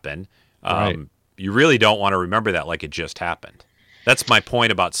bad happen, Right. you really don't want to remember that like it just happened. That's my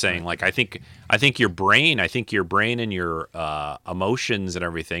point about saying like I think your brain and your emotions and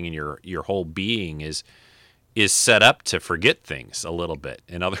everything and your whole being is set up to forget things a little bit.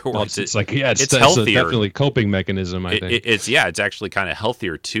 In other words, Well, it's like it's healthier. definitely a coping mechanism. I think It's actually kind of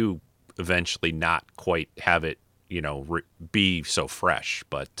healthier to eventually not quite have it be so fresh.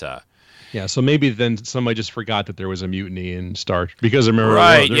 But yeah. So maybe then somebody just forgot that there was a mutiny in Star because I remember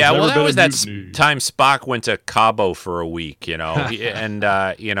right, there's yeah. never Well, that been a was that mutiny. time Spock went to Cabo for a week, and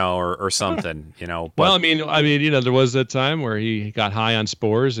or something, But, Well, I mean, there was that time where he got high on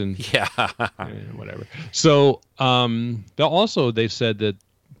spores and yeah. whatever. So, they've said that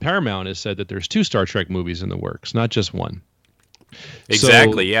Paramount has said that there's 2 Star Trek movies in the works, not just one.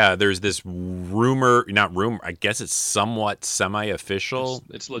 Exactly. Yeah. There's this not rumor. I guess it's somewhat semi-official.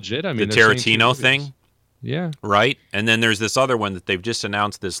 It's legit. I The mean, they're saying 2 Tarantino movies. thing, Yeah. right? And then there's this other one that they've just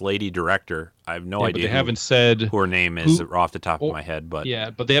announced. This lady director. I have no Yeah, but idea. they haven't said who her name is who- off the top of or- my head, but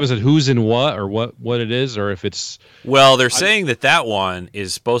Yeah, but they haven't said who's in what or what it is or if it's. well, they're saying that one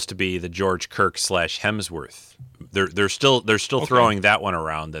is supposed to be the George Kirk / Hemsworth. They're still throwing that one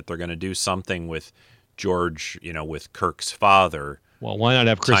around, that they're going to do something with George, with Kirk's father. Well, why not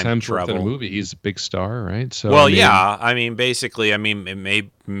have Chris Time Hemsworth in a travel. movie? He's a big star, right? So Well, I mean, yeah. I mean, basically,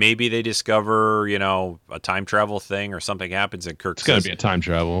 maybe they discover, a time travel thing or something happens and Kirk it's going says to be a time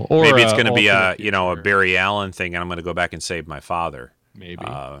travel, or maybe it's going to be a alternate future. Barry Allen thing, and I'm going to go back and save my father. Maybe.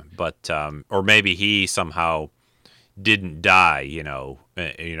 Or maybe he somehow didn't die,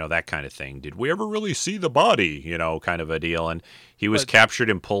 that kind of thing. Did we ever really see the body, kind of a deal? And he was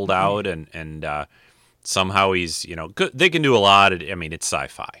captured and pulled out, and somehow he's, they can do a lot. It's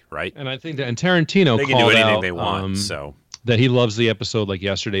sci-fi, right? And I think that, and Tarantino They can do called anything out, they want. So that he loves the episode like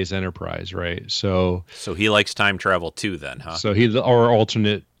Yesterday's Enterprise, right? So he likes time travel too, then, huh? So or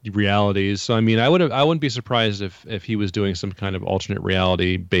alternate realities. So I mean, I wouldn't be surprised if he was doing some kind of alternate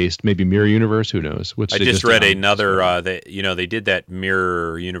reality based, maybe mirror universe. Who knows? Which I they just read announced. another. They did that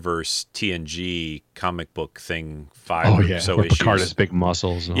mirror universe TNG comic book thing 5 Oh or yeah, so where issues. Picard has big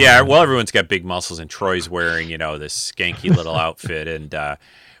muscles. and all Yeah, that. well, everyone's got big muscles, and Troy's wearing, this skanky little outfit, and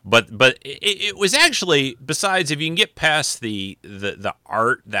but it was actually, besides, if you can get past the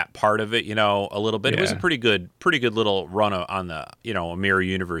art, that part of it, a little bit, it was a Yeah. pretty good little run on the a mirror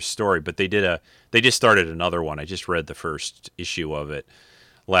universe story. But they just started another one. I just read the first issue of it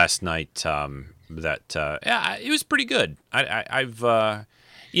last night. It was pretty good. I've I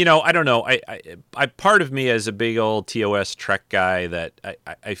don't know. I part of me as a big old TOS Trek guy that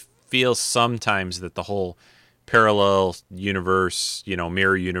I feel sometimes that the whole parallel universe,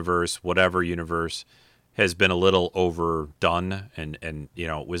 mirror universe, whatever universe, has been a little overdone, and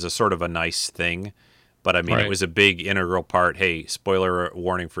it was a sort of a nice thing, But I mean, Right. it was a big integral part. Hey, spoiler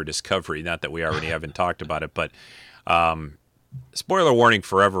warning for Discovery. Not that we already haven't talked about it, but spoiler warning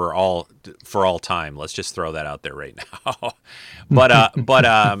forever, for all time. Let's just throw that out there right now. but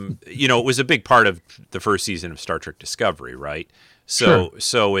it was a big part of the first season of Star Trek Discovery, right? So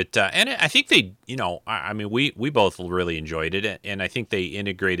it and I think they, I mean, we both really enjoyed it, and I think they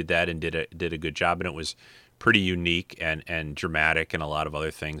integrated that and did a good job, and it was pretty unique and dramatic and a lot of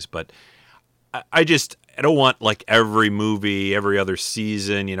other things. But I don't want like every movie, every other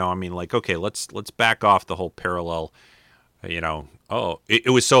season, I mean, like, okay, let's back off the whole parallel.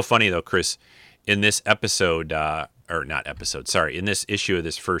 It was so funny though, Chris, in this episode, in this issue of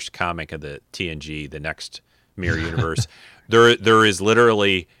this first comic of the TNG, the next Mirror Universe, there is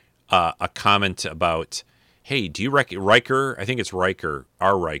literally a comment about, hey, do you Riker? I think it's Riker,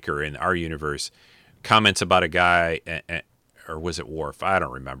 our Riker in our universe, comments about a guy, or was it Worf? I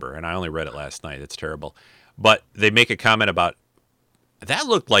don't remember, and I only read it last night. It's terrible. But they make a comment about, that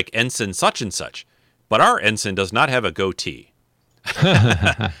looked like Ensign such and such, but our ensign does not have a goatee.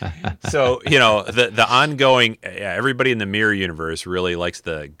 So, the ongoing, everybody in the Mirror Universe really likes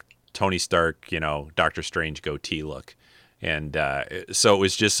the Tony Stark, Doctor Strange goatee look. And so it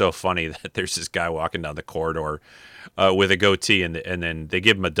was just so funny that there's this guy walking down the corridor with a goatee, and then they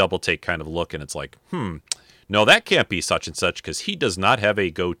give him a double take kind of look, and it's like, no, that can't be such and such because he does not have a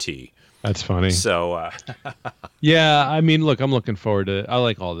goatee. That's funny. So, yeah, I mean, look, I'm looking forward to it. I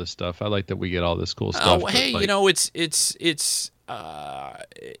like all this stuff. I like that we get all this cool stuff. Oh, hey, like,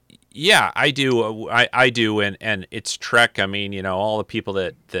 yeah, I do. I do. And it's Trek. I mean, all the people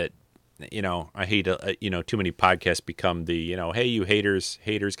that I hate, too many podcasts become the, hey, you haters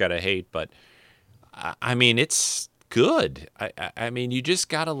gotta hate. But I mean, it's good. I mean, you just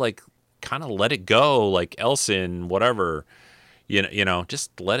gotta like kind of let it go, like Elson, whatever,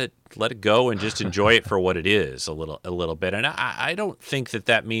 just let it go and just enjoy it for what it is a little bit. And I don't think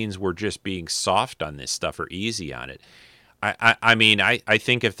that means we're just being soft on this stuff or easy on it. I mean, I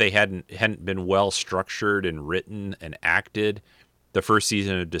think if they hadn't been well structured and written and acted the first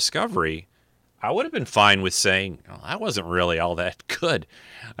season of Discovery, I would have been fine with saying, that wasn't really all that good.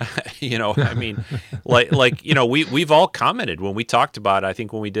 I mean, we've all commented when we talked about, I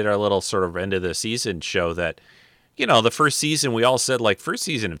think when we did our little sort of end of the season show that, the first season, we all said, like, first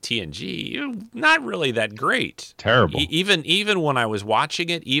season of TNG, not really that great. Terrible. Even when I was watching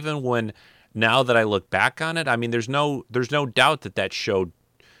it, even when, now that I look back on it, I mean, there's no doubt that show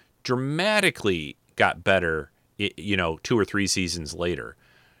dramatically got better, 2 or 3 seasons later,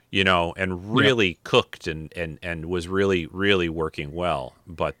 and really cooked and was really, really working well.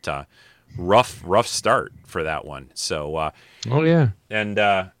 But rough start for that one. So, oh yeah. And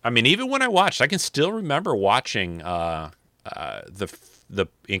I mean, even when I watched, I can still remember watching the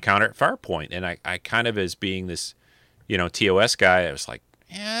Encounter at Farpoint, and I kind of, as being this, TOS guy, I was like,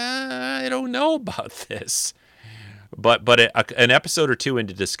 yeah, I don't know about this. But an episode or two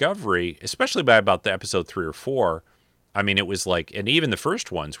into Discovery, especially by about the episode 3 or 4, I mean, it was like, and even the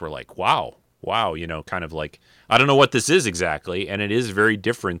first ones were like, wow, kind of like, I don't know what this is exactly, and it is very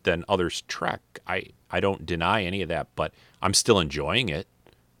different than others' Trek. I don't deny any of that, but I'm still enjoying it.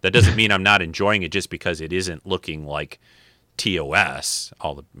 That doesn't mean I'm not enjoying it just because it isn't looking like TOS.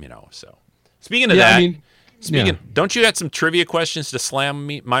 So speaking of that. I mean, don't you have some trivia questions to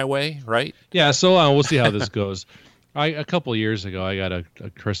slam my way, right? Yeah, so we'll see how this goes. A couple of years ago, I got a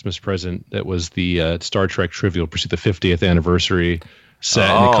Christmas present that was the Star Trek Trivial Pursuit, the 50th anniversort set,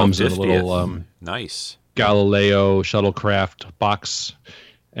 and it comes in a little nice Galileo shuttlecraft box.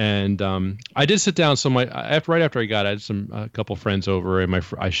 And I did sit down. So right after I got it, I had a couple friends over, and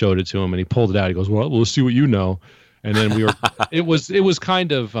I showed it to him, and he pulled it out. He goes, "Well, we'll see what you know." And then we were. It was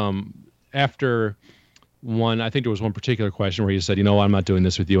kind of after. I think there was one particular question where he said, I'm not doing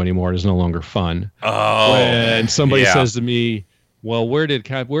this with you anymore. It's no longer fun. Oh. And somebody says to me, well,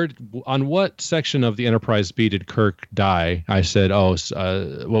 on what section of the Enterprise B did Kirk die? I said,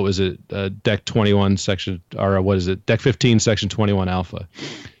 what was it? Deck 21 section, or what is it? Deck 15 section 21 alpha.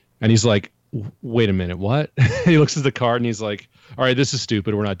 And he's like, wait a minute, what? He looks at the card and he's like, all right, this is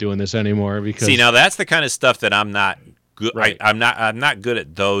stupid. We're not doing this anymore. Because see, now that's the kind of stuff that I'm not good. Right. I'm not good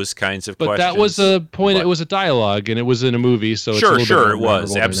at those kinds of questions. But that was a point. It was a dialogue, and it was in a movie, so sure, it's a little bit it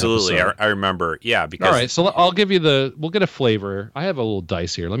was absolutely. I remember. Yeah, because all right. So I'll give you we'll get a flavor. I have a little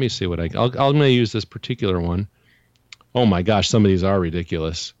dice here. Let me see what I'm going to use this particular one. Oh my gosh, some of these are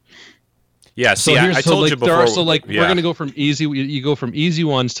ridiculous. Yeah. See, I told you before. We're going to go from easy. You go from easy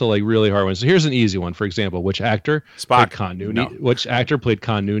ones to like really hard ones. So here's an easy one. For example, which actor played Khan Nooney? Which actor played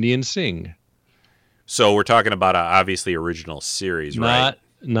Khan Nooney in Sing? So we're talking about obviously original series, right?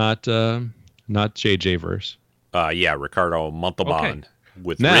 Not not JJ verse. Yeah, Ricardo Montalban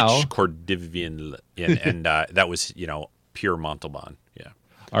with Now- Rich Cordivian, and that was pure Montalban. Yeah.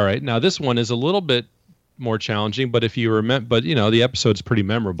 All right. Now this one is a little bit more challenging, but if you remember, the episode's pretty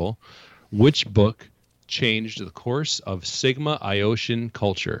memorable. Which book changed the course of Sigma Iosian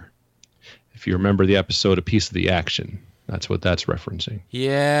culture? If you remember the episode A Piece of the Action, that's what that's referencing.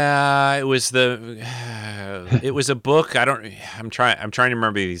 Yeah, it was it was a book. I'm trying to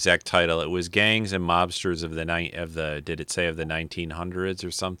remember the exact title. It was Gangs and Mobsters of the did it say of the 1900s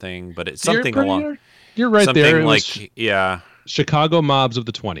or something? But it's something along. You're right something there. It like was yeah. Chicago mobs of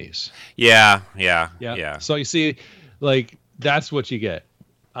the 20s. Yeah. So you see, like, that's what you get.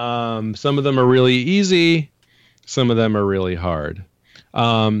 Some of them are really easy. Some of them are really hard.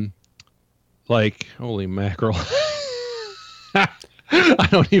 Like, holy mackerel. I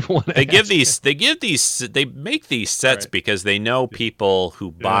don't even want to. They make these sets because they know people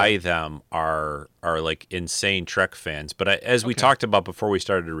who buy them are like insane Trek fans. But as we talked about before we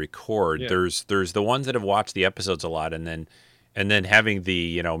started to record, there's the ones that have watched the episodes a lot, and then having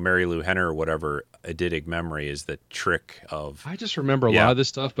the Mary Lou Henner or whatever eidetic memory is the trick of. I just remember a lot of this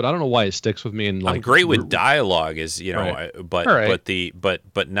stuff, but I don't know why it sticks with me. And like, I'm great with dialogue,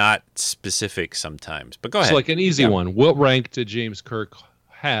 but not specific sometimes. But go ahead. So like an easy one. What rank did James Kirk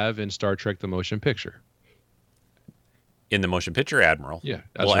have in Star Trek: The Motion Picture? In the motion picture, Admiral. Yeah.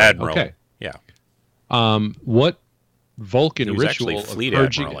 Well, right. Admiral. Okay. Yeah. What Vulcan He was actually ritual of Fleet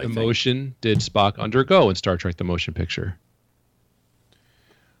purging Admiral, I think. emotion did Spock undergo in Star Trek: The Motion Picture?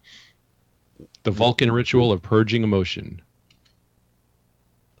 The Vulcan ritual of purging emotion.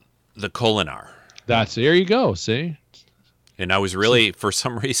 The Kolinar. There you go. See? And I was really, for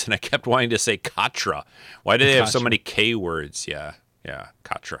some reason, I kept wanting to say Katra. Why do they have so many K words? Yeah,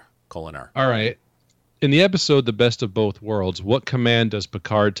 Katra, Kolinar. All right. In the episode The Best of Both Worlds, what command does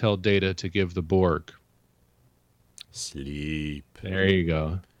Picard tell Data to give the Borg? Sleep. There you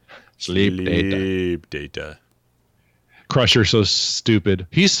go. Sleep Data. Data. Crusher, so stupid.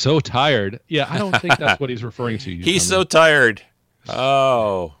 He's so tired. Yeah, I don't think that's what he's referring to. He's so tired.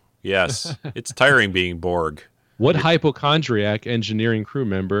 Oh, yes. It's tiring being Borg. What hypochondriac engineering crew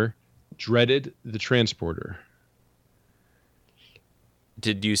member dreaded the transporter?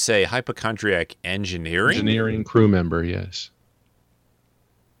 Did you say hypochondriac engineering? Engineering crew member, yes.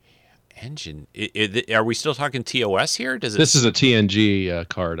 Are we still talking TOS here? This is a TNG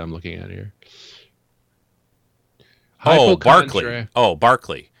card I'm looking at here. Oh, Barclay. Oh,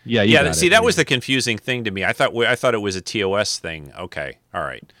 Barclay. Yeah. See, that was the confusing thing to me. I thought it was a TOS thing. Okay, all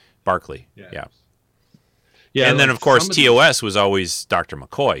right, Barclay. Yeah. And then, of course, TOS was always Dr.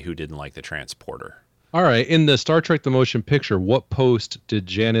 McCoy, who didn't like the transporter. All right. In the Star Trek: The Motion Picture, what post did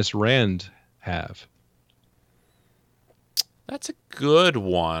Janice Rand have? That's a good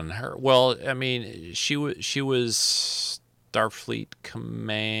one. She was Starfleet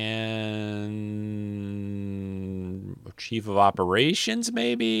Command Chief of Operations,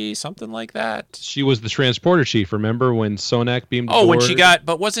 maybe something like that. She was the transporter chief. Remember when Sonak beamed? Oh, when aboard? she got,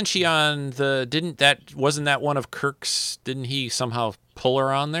 but wasn't she on the? Wasn't that one of Kirk's? Didn't he somehow pull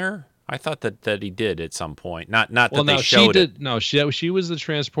her on there? I thought that he did at some point. Not that they showed it. No, she was the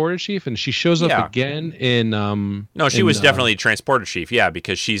transporter chief, and she shows up again in. No, she was definitely transporter chief. Yeah,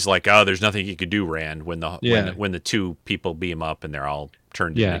 because she's like, oh, there's nothing you could do, Rand. When the two people beam up and they're all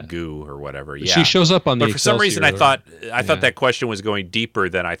turned into goo or whatever. Yeah, she shows up on the. But for some reason, I thought that question was going deeper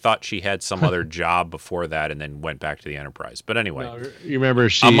than I thought. She had some other job before that, and then went back to the Enterprise. But anyway, you remember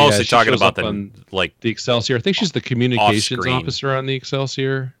I'm mostly talking about the Excelsior. I think she's the communications officer on the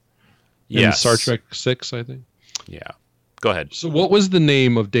Excelsior. In Star Trek 6, I think. Yeah. Go ahead. So what was the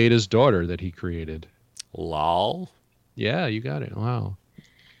name of Data's daughter that he created? Lal? Yeah, you got it. Wow.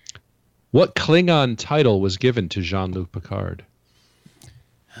 What Klingon title was given to Jean-Luc Picard?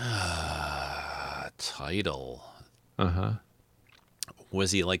 Title? Uh-huh.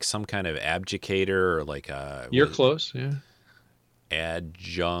 Was he like some kind of abdicator or like a... You're close, yeah.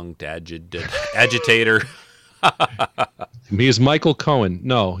 Agitator? He is Michael Cohen.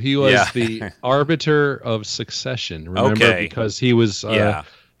 No, he was the arbiter of succession. Remember, because he was he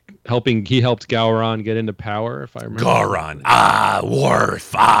helped Gowron get into power, if I remember. Gowron.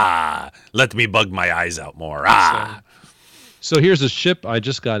 Worf. Let me bug my eyes out more. So here's a ship I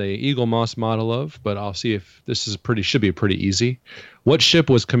just got a Eagle Moss model of, but I'll see if this should be pretty easy. What ship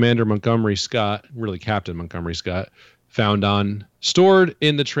was Commander Montgomery Scott, really Captain Montgomery Scott, stored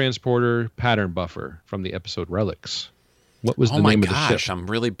in the transporter pattern buffer from the episode Relics? What was the name of the ship? I'm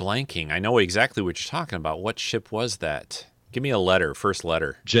really blanking. I know exactly what you're talking about. What ship was that? Give me a letter, first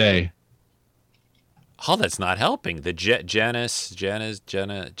letter. J. Oh, that's not helping. The Jenna.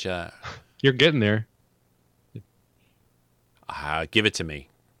 You're getting there. Give it to me.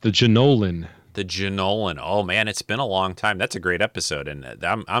 The Jenolan. The Jenolan. Oh man, it's been a long time. That's a great episode, and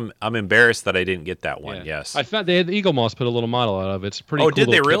I'm embarrassed that I didn't get that one. Yeah. Yes, I found they had the Eagle Moss put a little model out of it. It's a pretty. Oh, cool did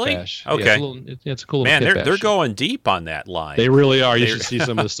they little kit really? bash. Okay. Yeah, it's a cool little man, kit they're bash. going deep on that line. They really are. You should see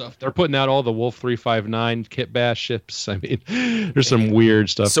some of the stuff. They're putting out all the Wolf 359 kit bash ships. I mean, there's some weird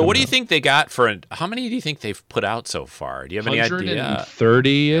stuff. So what do you think they got for? How many do you think they've put out so far? Do you have any idea?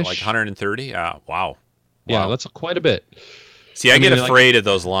 130-ish. Like 130? Wow. Yeah, that's quite a bit. See, I get afraid of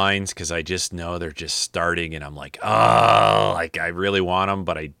those lines because I just know they're just starting, and I'm like, oh, like I really want them,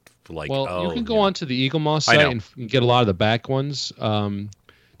 but I like. Well, oh, you can go onto the Eagle Moss site and get a lot of the back ones.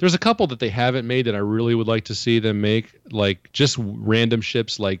 There's a couple that they haven't made that I really would like to see them make, like just random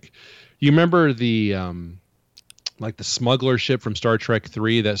ships. Like, you remember the like the smuggler ship from Star Trek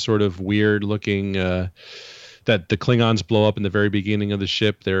 3, that sort of weird looking. That the Klingons blow up in the very beginning of the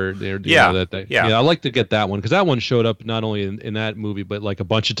ship. They're I like to get that one because that one showed up not only in that movie but like a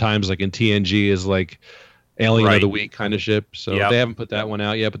bunch of times, like in TNG as like Alien of the Week kind of ship. So they haven't put that one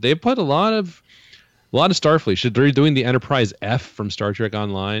out yet, but they've put a lot of Starfleet. They're doing the Enterprise F from Star Trek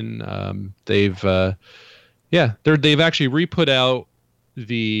Online. They've actually re-put out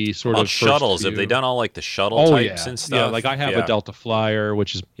the sort of shuttles. Have they done all like the shuttle types and stuff? Yeah, like I have a Delta Flyer,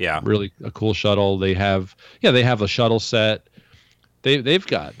 which is really a cool shuttle. They have a shuttle set.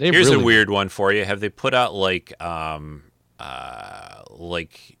 Here's a weird one for you. Have they put out like that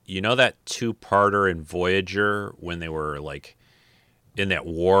two-parter in Voyager when they were like in that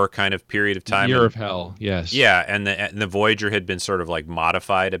war kind of period of time? Year of Hell, yes. Yeah, and the Voyager had been sort of like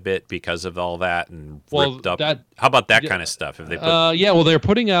modified a bit because of all that and ripped up. How about that kind of stuff? Have they put? They're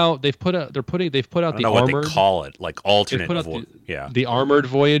putting out. They've put out the armored. What they call it, like alternate. The armored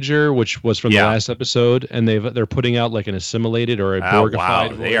Voyager, which was from the last episode, and they're putting out like an assimilated or a Borgified. Wow,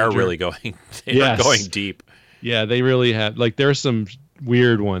 Voyager. They are really going. They are going deep. Yeah, they really have. Like, there's some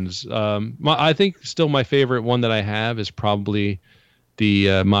weird ones. I think still my favorite one that I have is probably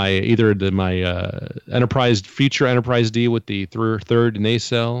my Enterprise D with the third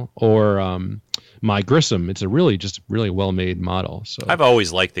nacelle, or my Grissom. It's a really well made model. So I've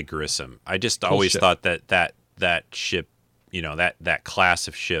always liked the Grissom. I just always thought that ship, that class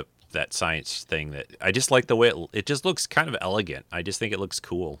of ship, that science thing, that I just like the way it just looks kind of elegant. I just think it looks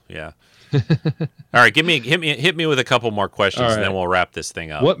cool. Yeah. All right, hit me with a couple more questions, and then we'll wrap this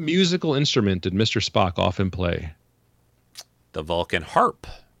thing up. What musical instrument did Mr. Spock often play? The Vulcan harp.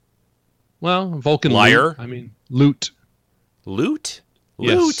 Well, Vulcan lyre. Lute. I mean, lute. Lute?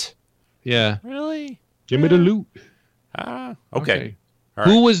 Yes. Lute? Yeah. Really? Give me the lute. Okay. All right.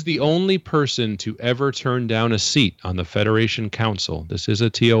 Who was the only person to ever turn down a seat on the Federation Council? This is a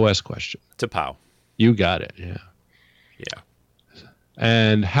TOS question. T'Pau. You got it. Yeah. Yeah.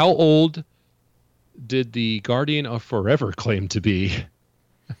 And how old did the Guardian of Forever claim to be?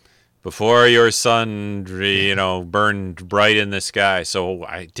 Before your sun, burned bright in the sky. So,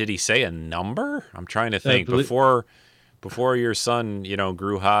 did he say a number? I'm trying to think. Before your sun,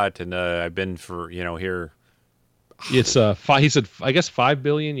 grew hot, and I've been for, here. It's he said, I guess 5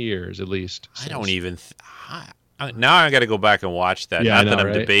 billion years at least. I don't even. Now I got to go back and watch that. Yeah, Not that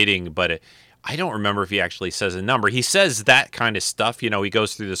I'm debating, but I don't remember if he actually says a number. He says that kind of stuff. He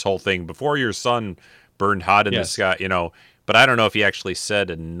goes through this whole thing. Before your sun burned hot in the sky, But I don't know if he actually said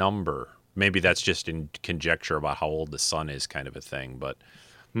a number. Maybe that's just in conjecture about how old the sun is, kind of a thing. But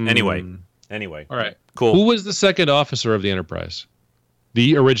anyway. All right. Cool. Who was the second officer of the Enterprise?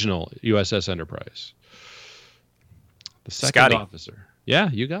 The original USS Enterprise. The second officer. Yeah,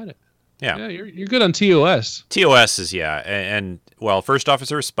 you got it. Yeah, you're good on TOS. TOS is and first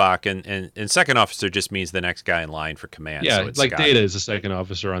officer is Spock, and second officer just means the next guy in line for command. Yeah, so it's like Scotty. Data is the second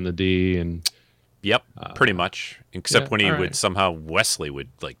officer on the D, and yep, pretty much. Except when he would somehow Wesley would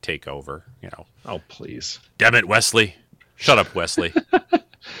like take over. Oh please, damn it, Wesley! Shut up, Wesley.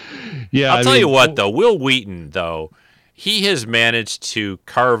 Yeah, I'll tell you what though, Will Wheaton though. He has managed to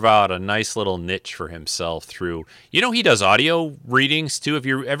carve out a nice little niche for himself through. He does audio readings too. Have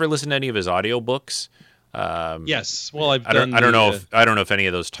you ever listened to any of his audio books? Yes. Well, I don't know if any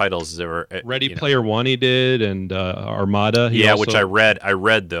of those titles ever. Ready Player One he did, and Armada. Which I read. I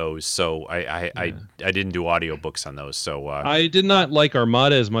read those, so I didn't do audiobooks on those. So I did not like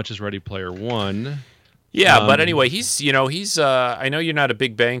Armada as much as Ready Player One. Yeah, but anyway, he's I know you're not a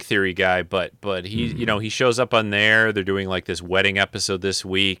Big Bang Theory guy, but he he shows up on there. They're doing like this wedding episode this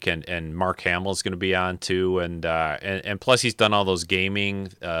week, and Mark Hamill's going to be on too, and plus he's done all those gaming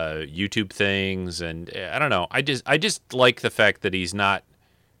YouTube things, and I don't know. I just like the fact that he's not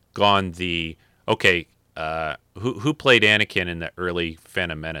gone the who played Anakin in the early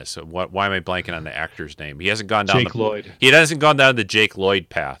Phantom Menace? Why am I blanking on the actor's name? He hasn't gone down Jake Lloyd. He hasn't gone down the Jake Lloyd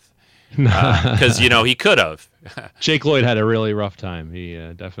path because he could have. Jake Lloyd had a really rough time. He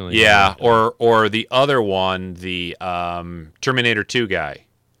definitely. Yeah, or the other one, the Terminator 2 guy.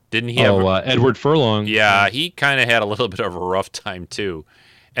 Didn't he have Edward Furlong? Yeah, he kind of had a little bit of a rough time too,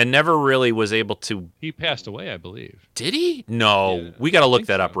 and never really was able to. He passed away, I believe. Did he? No, Yeah, we got to look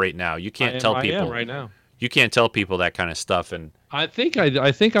that so. up right now. You can't tell people I am right now. You can't tell people that kind of stuff, and I think I'm Did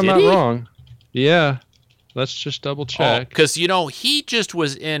not he? wrong. Yeah, let's just double check. because he just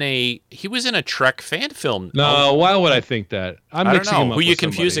was in a Trek fan film. No, why would I think that? I'm I don't mixing know him up who you with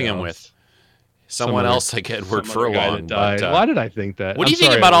confusing somebody him else. with. Someone else like Edward Some other guy Furlong. that died. but, Why did I think that? What do I'm you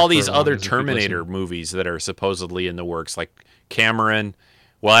think sorry, about all Edward these Furlong other doesn't keep Terminator listening. movies that are supposedly in the works, like Cameron?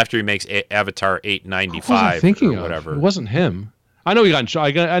 Well, after he makes Avatar 895 What was I thinking or of? whatever. It wasn't him. I know he got.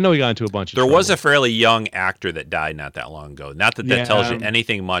 I know he got into a bunch of. There was a trouble. fairly young actor that died not that long ago. Not that Yeah. tells you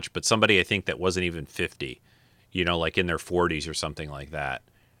anything much, but somebody I think that wasn't even 50, like in their 40s or something like that.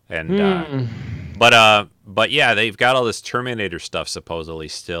 And but yeah, they've got all this Terminator stuff supposedly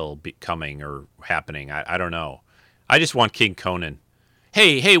still coming or happening. I don't know. I just want King Conan.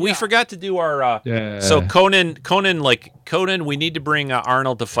 Hey, we forgot to do our. So Conan, we need to bring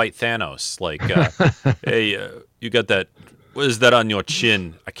Arnold to fight Thanos. Like, hey, you got that? What is that on your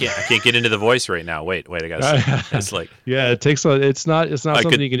chin? I can't get into the voice right now. Wait, I gotta. It's like Yeah, it takes. It's not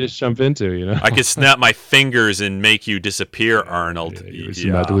something you can just jump into. I could snap my fingers and make you disappear, Arnold. What's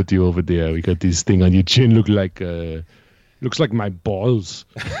the matter with you over there? We got this thing on your chin. Looks like my balls.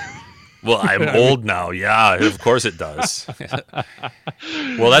 Well, I'm old now. Yeah, of course it does.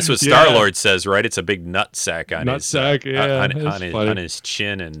 Well, that's what Star-Lord says, right? It's a big nut sack on on his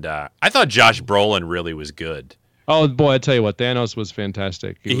chin. And I thought Josh Brolin really was good. Oh boy, I tell you what, Thanos was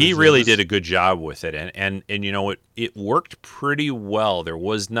fantastic. He really did a good job with it, and it worked pretty well. There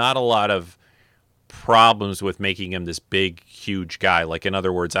was not a lot of problems with making him this big, huge guy. Like, in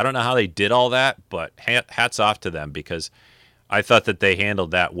other words, I don't know how they did all that, but hats off to them, because I thought that they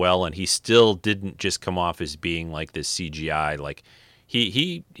handled that well, and he still didn't just come off as being like this CGI. Like,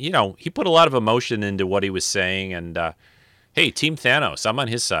 he put a lot of emotion into what he was saying, and hey, Team Thanos, I'm on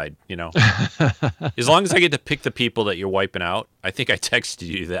his side. As long as I get to pick the people that you're wiping out. I think I texted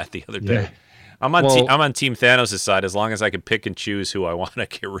you that the other day. Yeah. I'm on Team Thanos' side as long as I can pick and choose who I want to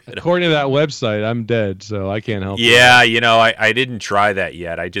get rid of. According to that website, I'm dead, so I can't help. Yeah, I didn't try that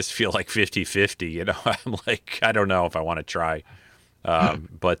yet. I just feel like 50-50. I'm like, I don't know if I want to try.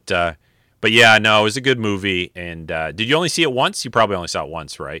 But yeah, no, it was a good movie. And did you only see it once? You probably only saw it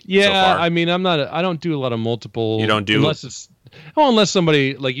once, right? Yeah, so far? I mean, I don't do a lot of multiple. You don't do unless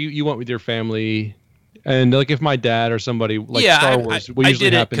somebody like you went with your family. And like if my dad or somebody like Star Wars, I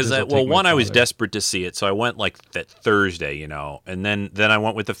did it because I was desperate to see it, so I went like that Thursday, and then I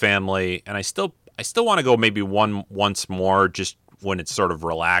went with the family, and I still want to go maybe once more, just when it's sort of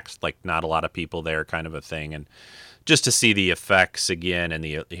relaxed, like not a lot of people there, kind of a thing, and just to see the effects again and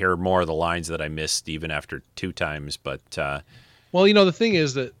hear more of the lines that I missed even after 2 times. But well, the thing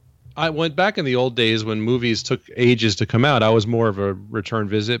is that I went back in the old days when movies took ages to come out. I was more of a return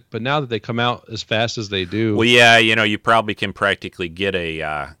visit, but now that they come out as fast as they do, well, yeah, you probably can practically get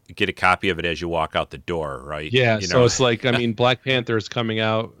a copy of it as you walk out the door, right? Yeah, so it's like, I mean, Black Panther is coming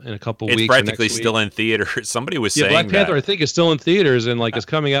out in a couple weeks. It's practically still in theaters. Somebody was saying Black Panther, that. I think, is still in theaters and like it's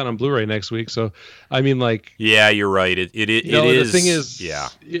coming out on Blu-ray next week. So, I mean, like, yeah, you're right. It is. The thing is, yeah.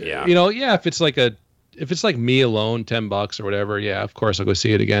 If it's like me alone, $10 or whatever, yeah, of course I'll go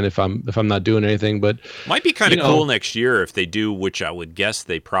see it again if I'm not doing anything. But might be kind of cool next year if they do, which I would guess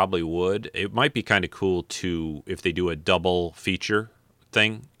they probably would. It might be kind of cool if they do a double feature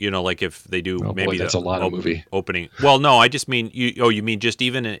thing. Like if they do that's a lot of movie opening. Well, no, I just mean you mean just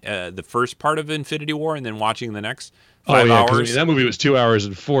even the first part of Infinity War and then watching the next 5 hours. I mean, that movie was 2 hours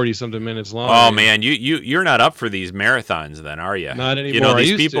and 40 something minutes long. Oh man, you're not up for these marathons then, are you? Not anymore.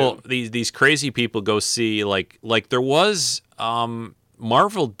 These people, these crazy people go see like there was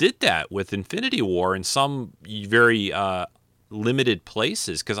Marvel did that with Infinity War in some very limited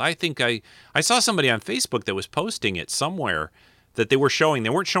places, because I think I saw somebody on Facebook that was posting it somewhere that they weren't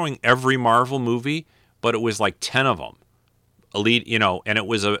showing every Marvel movie, but it was like 10 of them. Elite, and it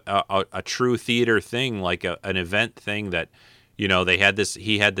was a true theater thing, like an event thing that, they had this.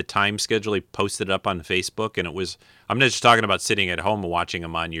 He had the time schedule. He posted it up on Facebook, and it was. I'm not just talking about sitting at home and watching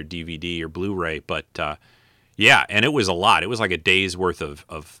them on your DVD or Blu-ray, but yeah, and it was a lot. It was like a day's worth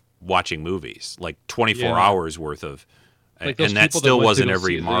of watching movies, like 24 hours worth of, Like those and that people still went to wasn't go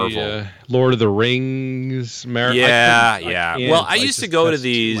every see Marvel. Lord of the Rings. Yeah. Well, I like, used to just- go to that's too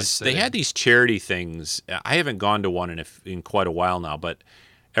these. much They today. had these charity things. I haven't gone to one in quite a while now, but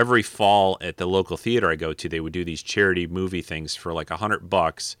every fall at the local theater I go to, they would do these charity movie things for like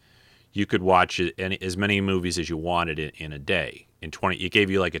 $100. You could watch as many movies as you wanted in a day. It gave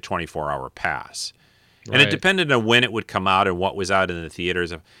you like a 24-hour pass, and it Right. depended on when it would come out and what was out in the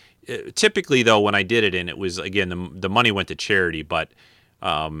theaters. Typically, though, when I did it, and it was again the money went to charity, but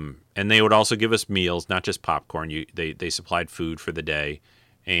and they would also give us meals, not just popcorn. They supplied food for the day,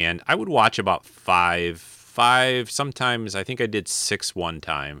 and I would watch about five. Sometimes I think I did 6 one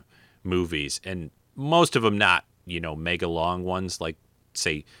time movies, and most of them not mega long ones. Like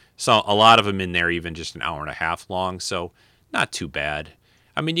say, so a lot of them in there even just an hour and a half long, so not too bad.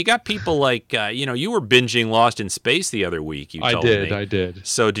 I mean, you got people like, you were binging Lost in Space the other week. You told me. I did.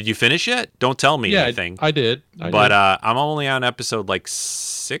 So did you finish it? Don't tell me Yeah, anything. I did. But I'm only on episode like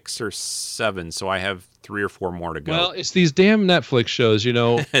 6 or 7, so I have 3 or 4 more to go. Well, it's these damn Netflix shows,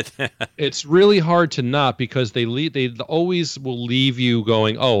 It's really hard to not because they always will leave you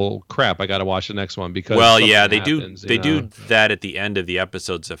going, "Oh crap, I got to watch the next one," because yeah, they happens, do. They do that at the end of the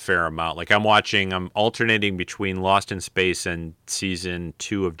episodes a fair amount. Like I'm alternating between Lost in Space and season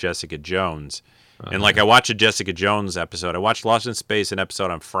 2 of Jessica Jones, and like I watched a Jessica Jones episode. I watched Lost in Space an episode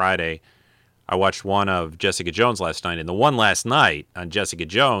on Friday. I watched one of Jessica Jones last night, and the one last night on Jessica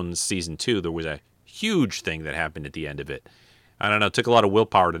Jones season 2, there was a huge thing that happened at the end of it. I don't know. It took a lot of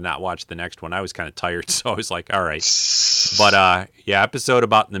willpower to not watch the next one. I was kind of tired, so I was like, all right. But episode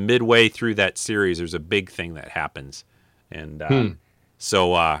about in the midway through that series, there's a big thing that happens, and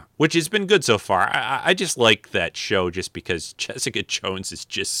so which has been good so far. I just like that show just because Jessica Jones is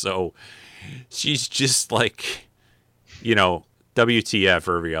just so. She's just like, WTF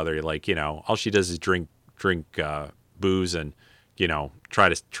or every other. Like all she does is drink booze and try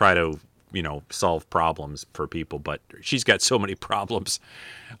to solve problems for people, but she's got so many problems.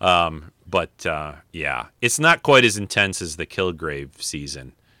 It's not quite as intense as the Kilgrave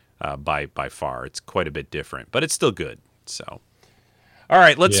season by far. It's quite a bit different, but it's still good. So, all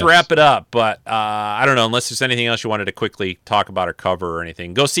right, let's wrap it up. But I don't know, unless there's anything else you wanted to quickly talk about or cover or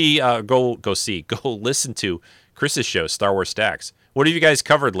anything. Go listen to Chris's show, Star Wars Stacks. What have you guys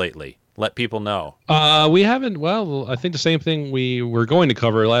covered lately? Let people know. We haven't. Well, I think the same thing we were going to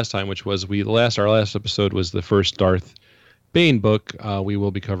cover last time, which was our last episode was the first Darth Bane book. We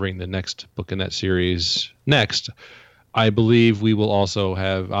will be covering the next book in that series next. I believe we will also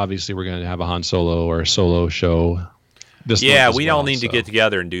have. Obviously, we're going to have a Han Solo or a Solo show. We all need to get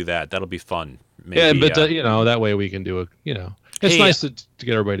together and do that. That'll be fun. Maybe, but that way we can do it. It's nice to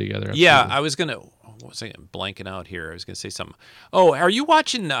get everybody together. Absolutely. Yeah, I was gonna. What was I blanking out here? I was going to say something. Oh, are you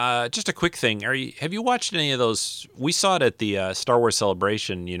watching? Just a quick thing. Have you watched any of those? We saw it at the Star Wars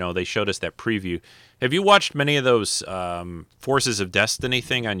Celebration. They showed us that preview. Have you watched many of those Forces of Destiny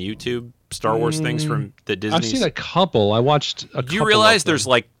thing on YouTube? Star Wars things from the Disney. I've seen a couple. I watched. Do you realize there's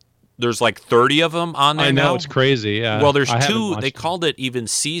like 30 of them on there? I know now? It's crazy. Yeah. Well, there's 2. They called it even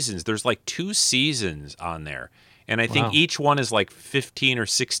seasons. There's like 2 seasons on there. And I think each one is like 15 or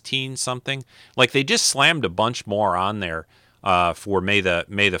 16 something. Like they just slammed a bunch more on there for May the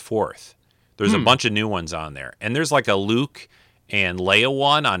 4th. There's a bunch of new ones on there. And there's like a Luke and Leia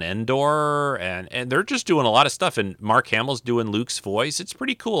one on Endor, and they're just doing a lot of stuff. And Mark Hamill's doing Luke's voice. It's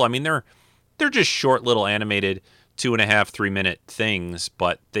pretty cool. I mean, they're just short little animated 2.5-3 minute things,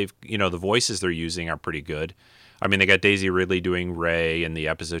 but they've the voices they're using are pretty good. I mean, they got Daisy Ridley doing Rey in the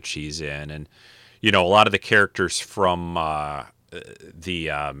episode she's in, and a lot of the characters from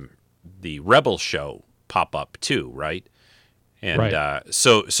the Rebel show pop up too, right? And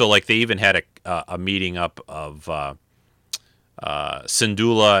so like they even had a meeting up of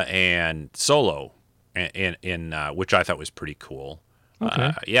Syndulla and Solo, in which I thought was pretty cool.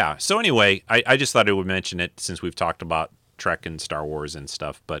 Okay. So anyway, I just thought I would mention it since we've talked about Trek and Star Wars and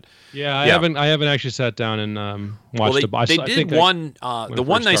stuff. But I haven't actually sat down and watched They did one. The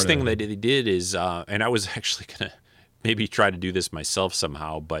one nice thing that they did is, and I was actually gonna maybe try to do this myself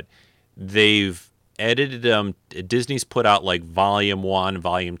somehow, but they've edited them. Disney's put out like Volume 1,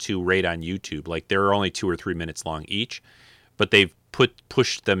 Volume 2 right on YouTube. Like they're only 2 or 3 minutes long each, but they've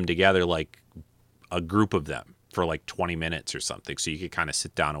pushed them together like a group of them for like 20 minutes or something, so you could kind of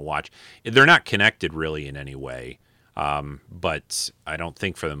sit down and watch. They're not connected really in any way. But I don't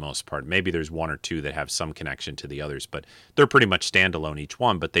think for the most part, maybe there's 1 or 2 that have some connection to the others, but they're pretty much standalone each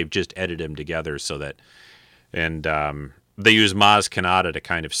one, but they've just edited them together so that, and they use Maz Kanata to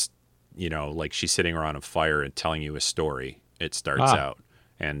kind of, like she's sitting around a fire and telling you a story. It starts out.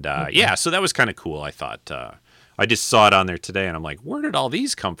 And so that was kind of cool. I thought I just saw it on there today, and I'm like, where did all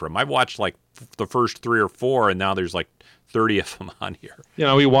these come from? I've watched like the first 3 or 4, and now there's like 30 of them on here. You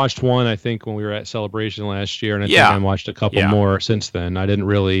know, we watched one, I think, when we were at Celebration last year, and I think Yeah. I watched a couple Yeah. more since then. I didn't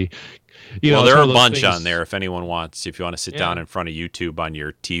really, you Well, know, there it's are one a of those bunch things- on there if anyone wants, if you want to sit Yeah. down in front of YouTube on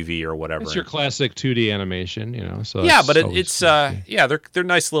your TV or whatever. It's your classic 2D animation, you know. So Yeah, but always it's good. yeah, they're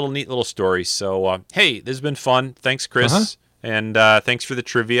nice little neat little stories. So hey, this has been fun. Thanks, Chris, Uh-huh. and thanks for the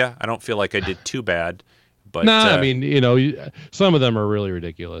trivia. I don't feel like I did too bad, but I mean, you know, some of them are really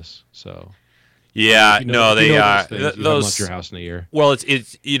ridiculous. So yeah, if you know- no, if they you know are those things, you haven't those. left your house in a year. Well,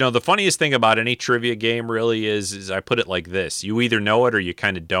 it's you know, the funniest thing about any trivia game really is I put it like this: you either know it or you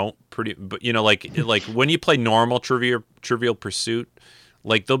kind of don't. But you know, like when you play normal Trivial Pursuit,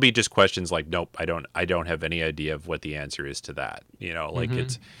 like there'll be just questions like, nope, I don't have any idea of what the answer is to that. You know, like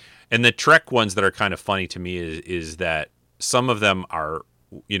it's, and the Trek ones that are kind of funny to me is that some of them are,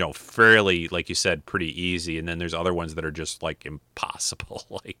 you know, fairly, like you said, pretty easy, and then there's other ones that are just like impossible.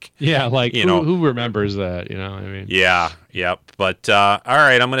 Like Yeah, like you know, who remembers that? You know, what I mean, yeah, yep. But all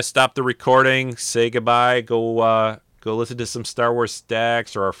right, I'm gonna stop the recording. Say goodbye. Go listen to some Star Wars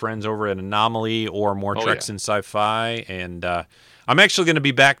Stacks or our friends over at Anomaly or more Treks in Sci-Fi. And I'm actually going to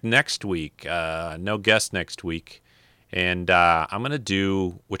be back next week. No guest next week. And I'm going to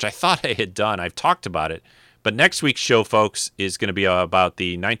do, which I thought I had done. I've talked about it. But next week's show, folks, is going to be about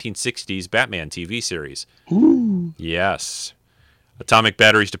the 1960s Batman TV series. Ooh. Yes. Atomic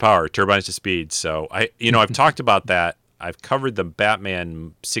batteries to power, turbines to speed. So, I've talked about that. I've covered the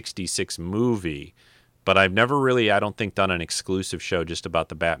Batman 66 movie. But I've never really, I don't think, done an exclusive show just about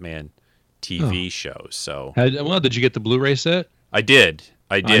the Batman TV show. So, Did you get the Blu-ray set? I did.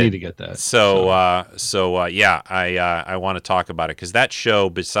 I need to get that. So yeah, I want to talk about it because that show,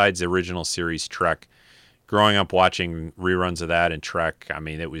 besides the original series Trek, growing up watching reruns of that and Trek, I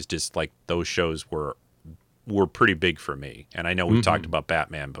mean, it was just like those shows were pretty big for me. And I know we've talked about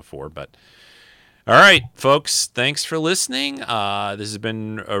Batman before, but. All right, folks, thanks for listening. This has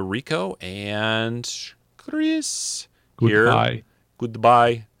been Rico and Chris. Goodbye. Here.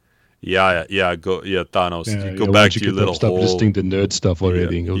 Goodbye. Yeah, Thanos. Yeah, go why back don't to your little stop hole. listening to nerd stuff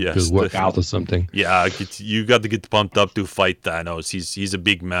already and go yes, work out or something. Yeah, you got to get pumped up to fight Thanos. He's a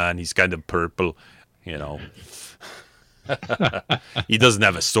big man. He's kind of purple, you know. He doesn't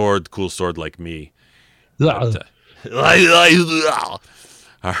have a cool sword like me. But,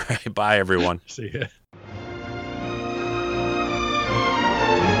 all right, bye, everyone. See ya.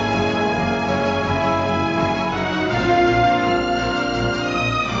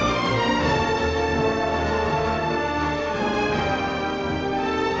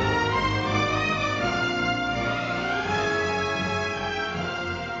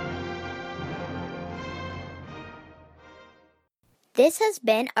 This has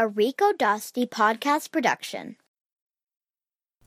been a Rico Dosty podcast production.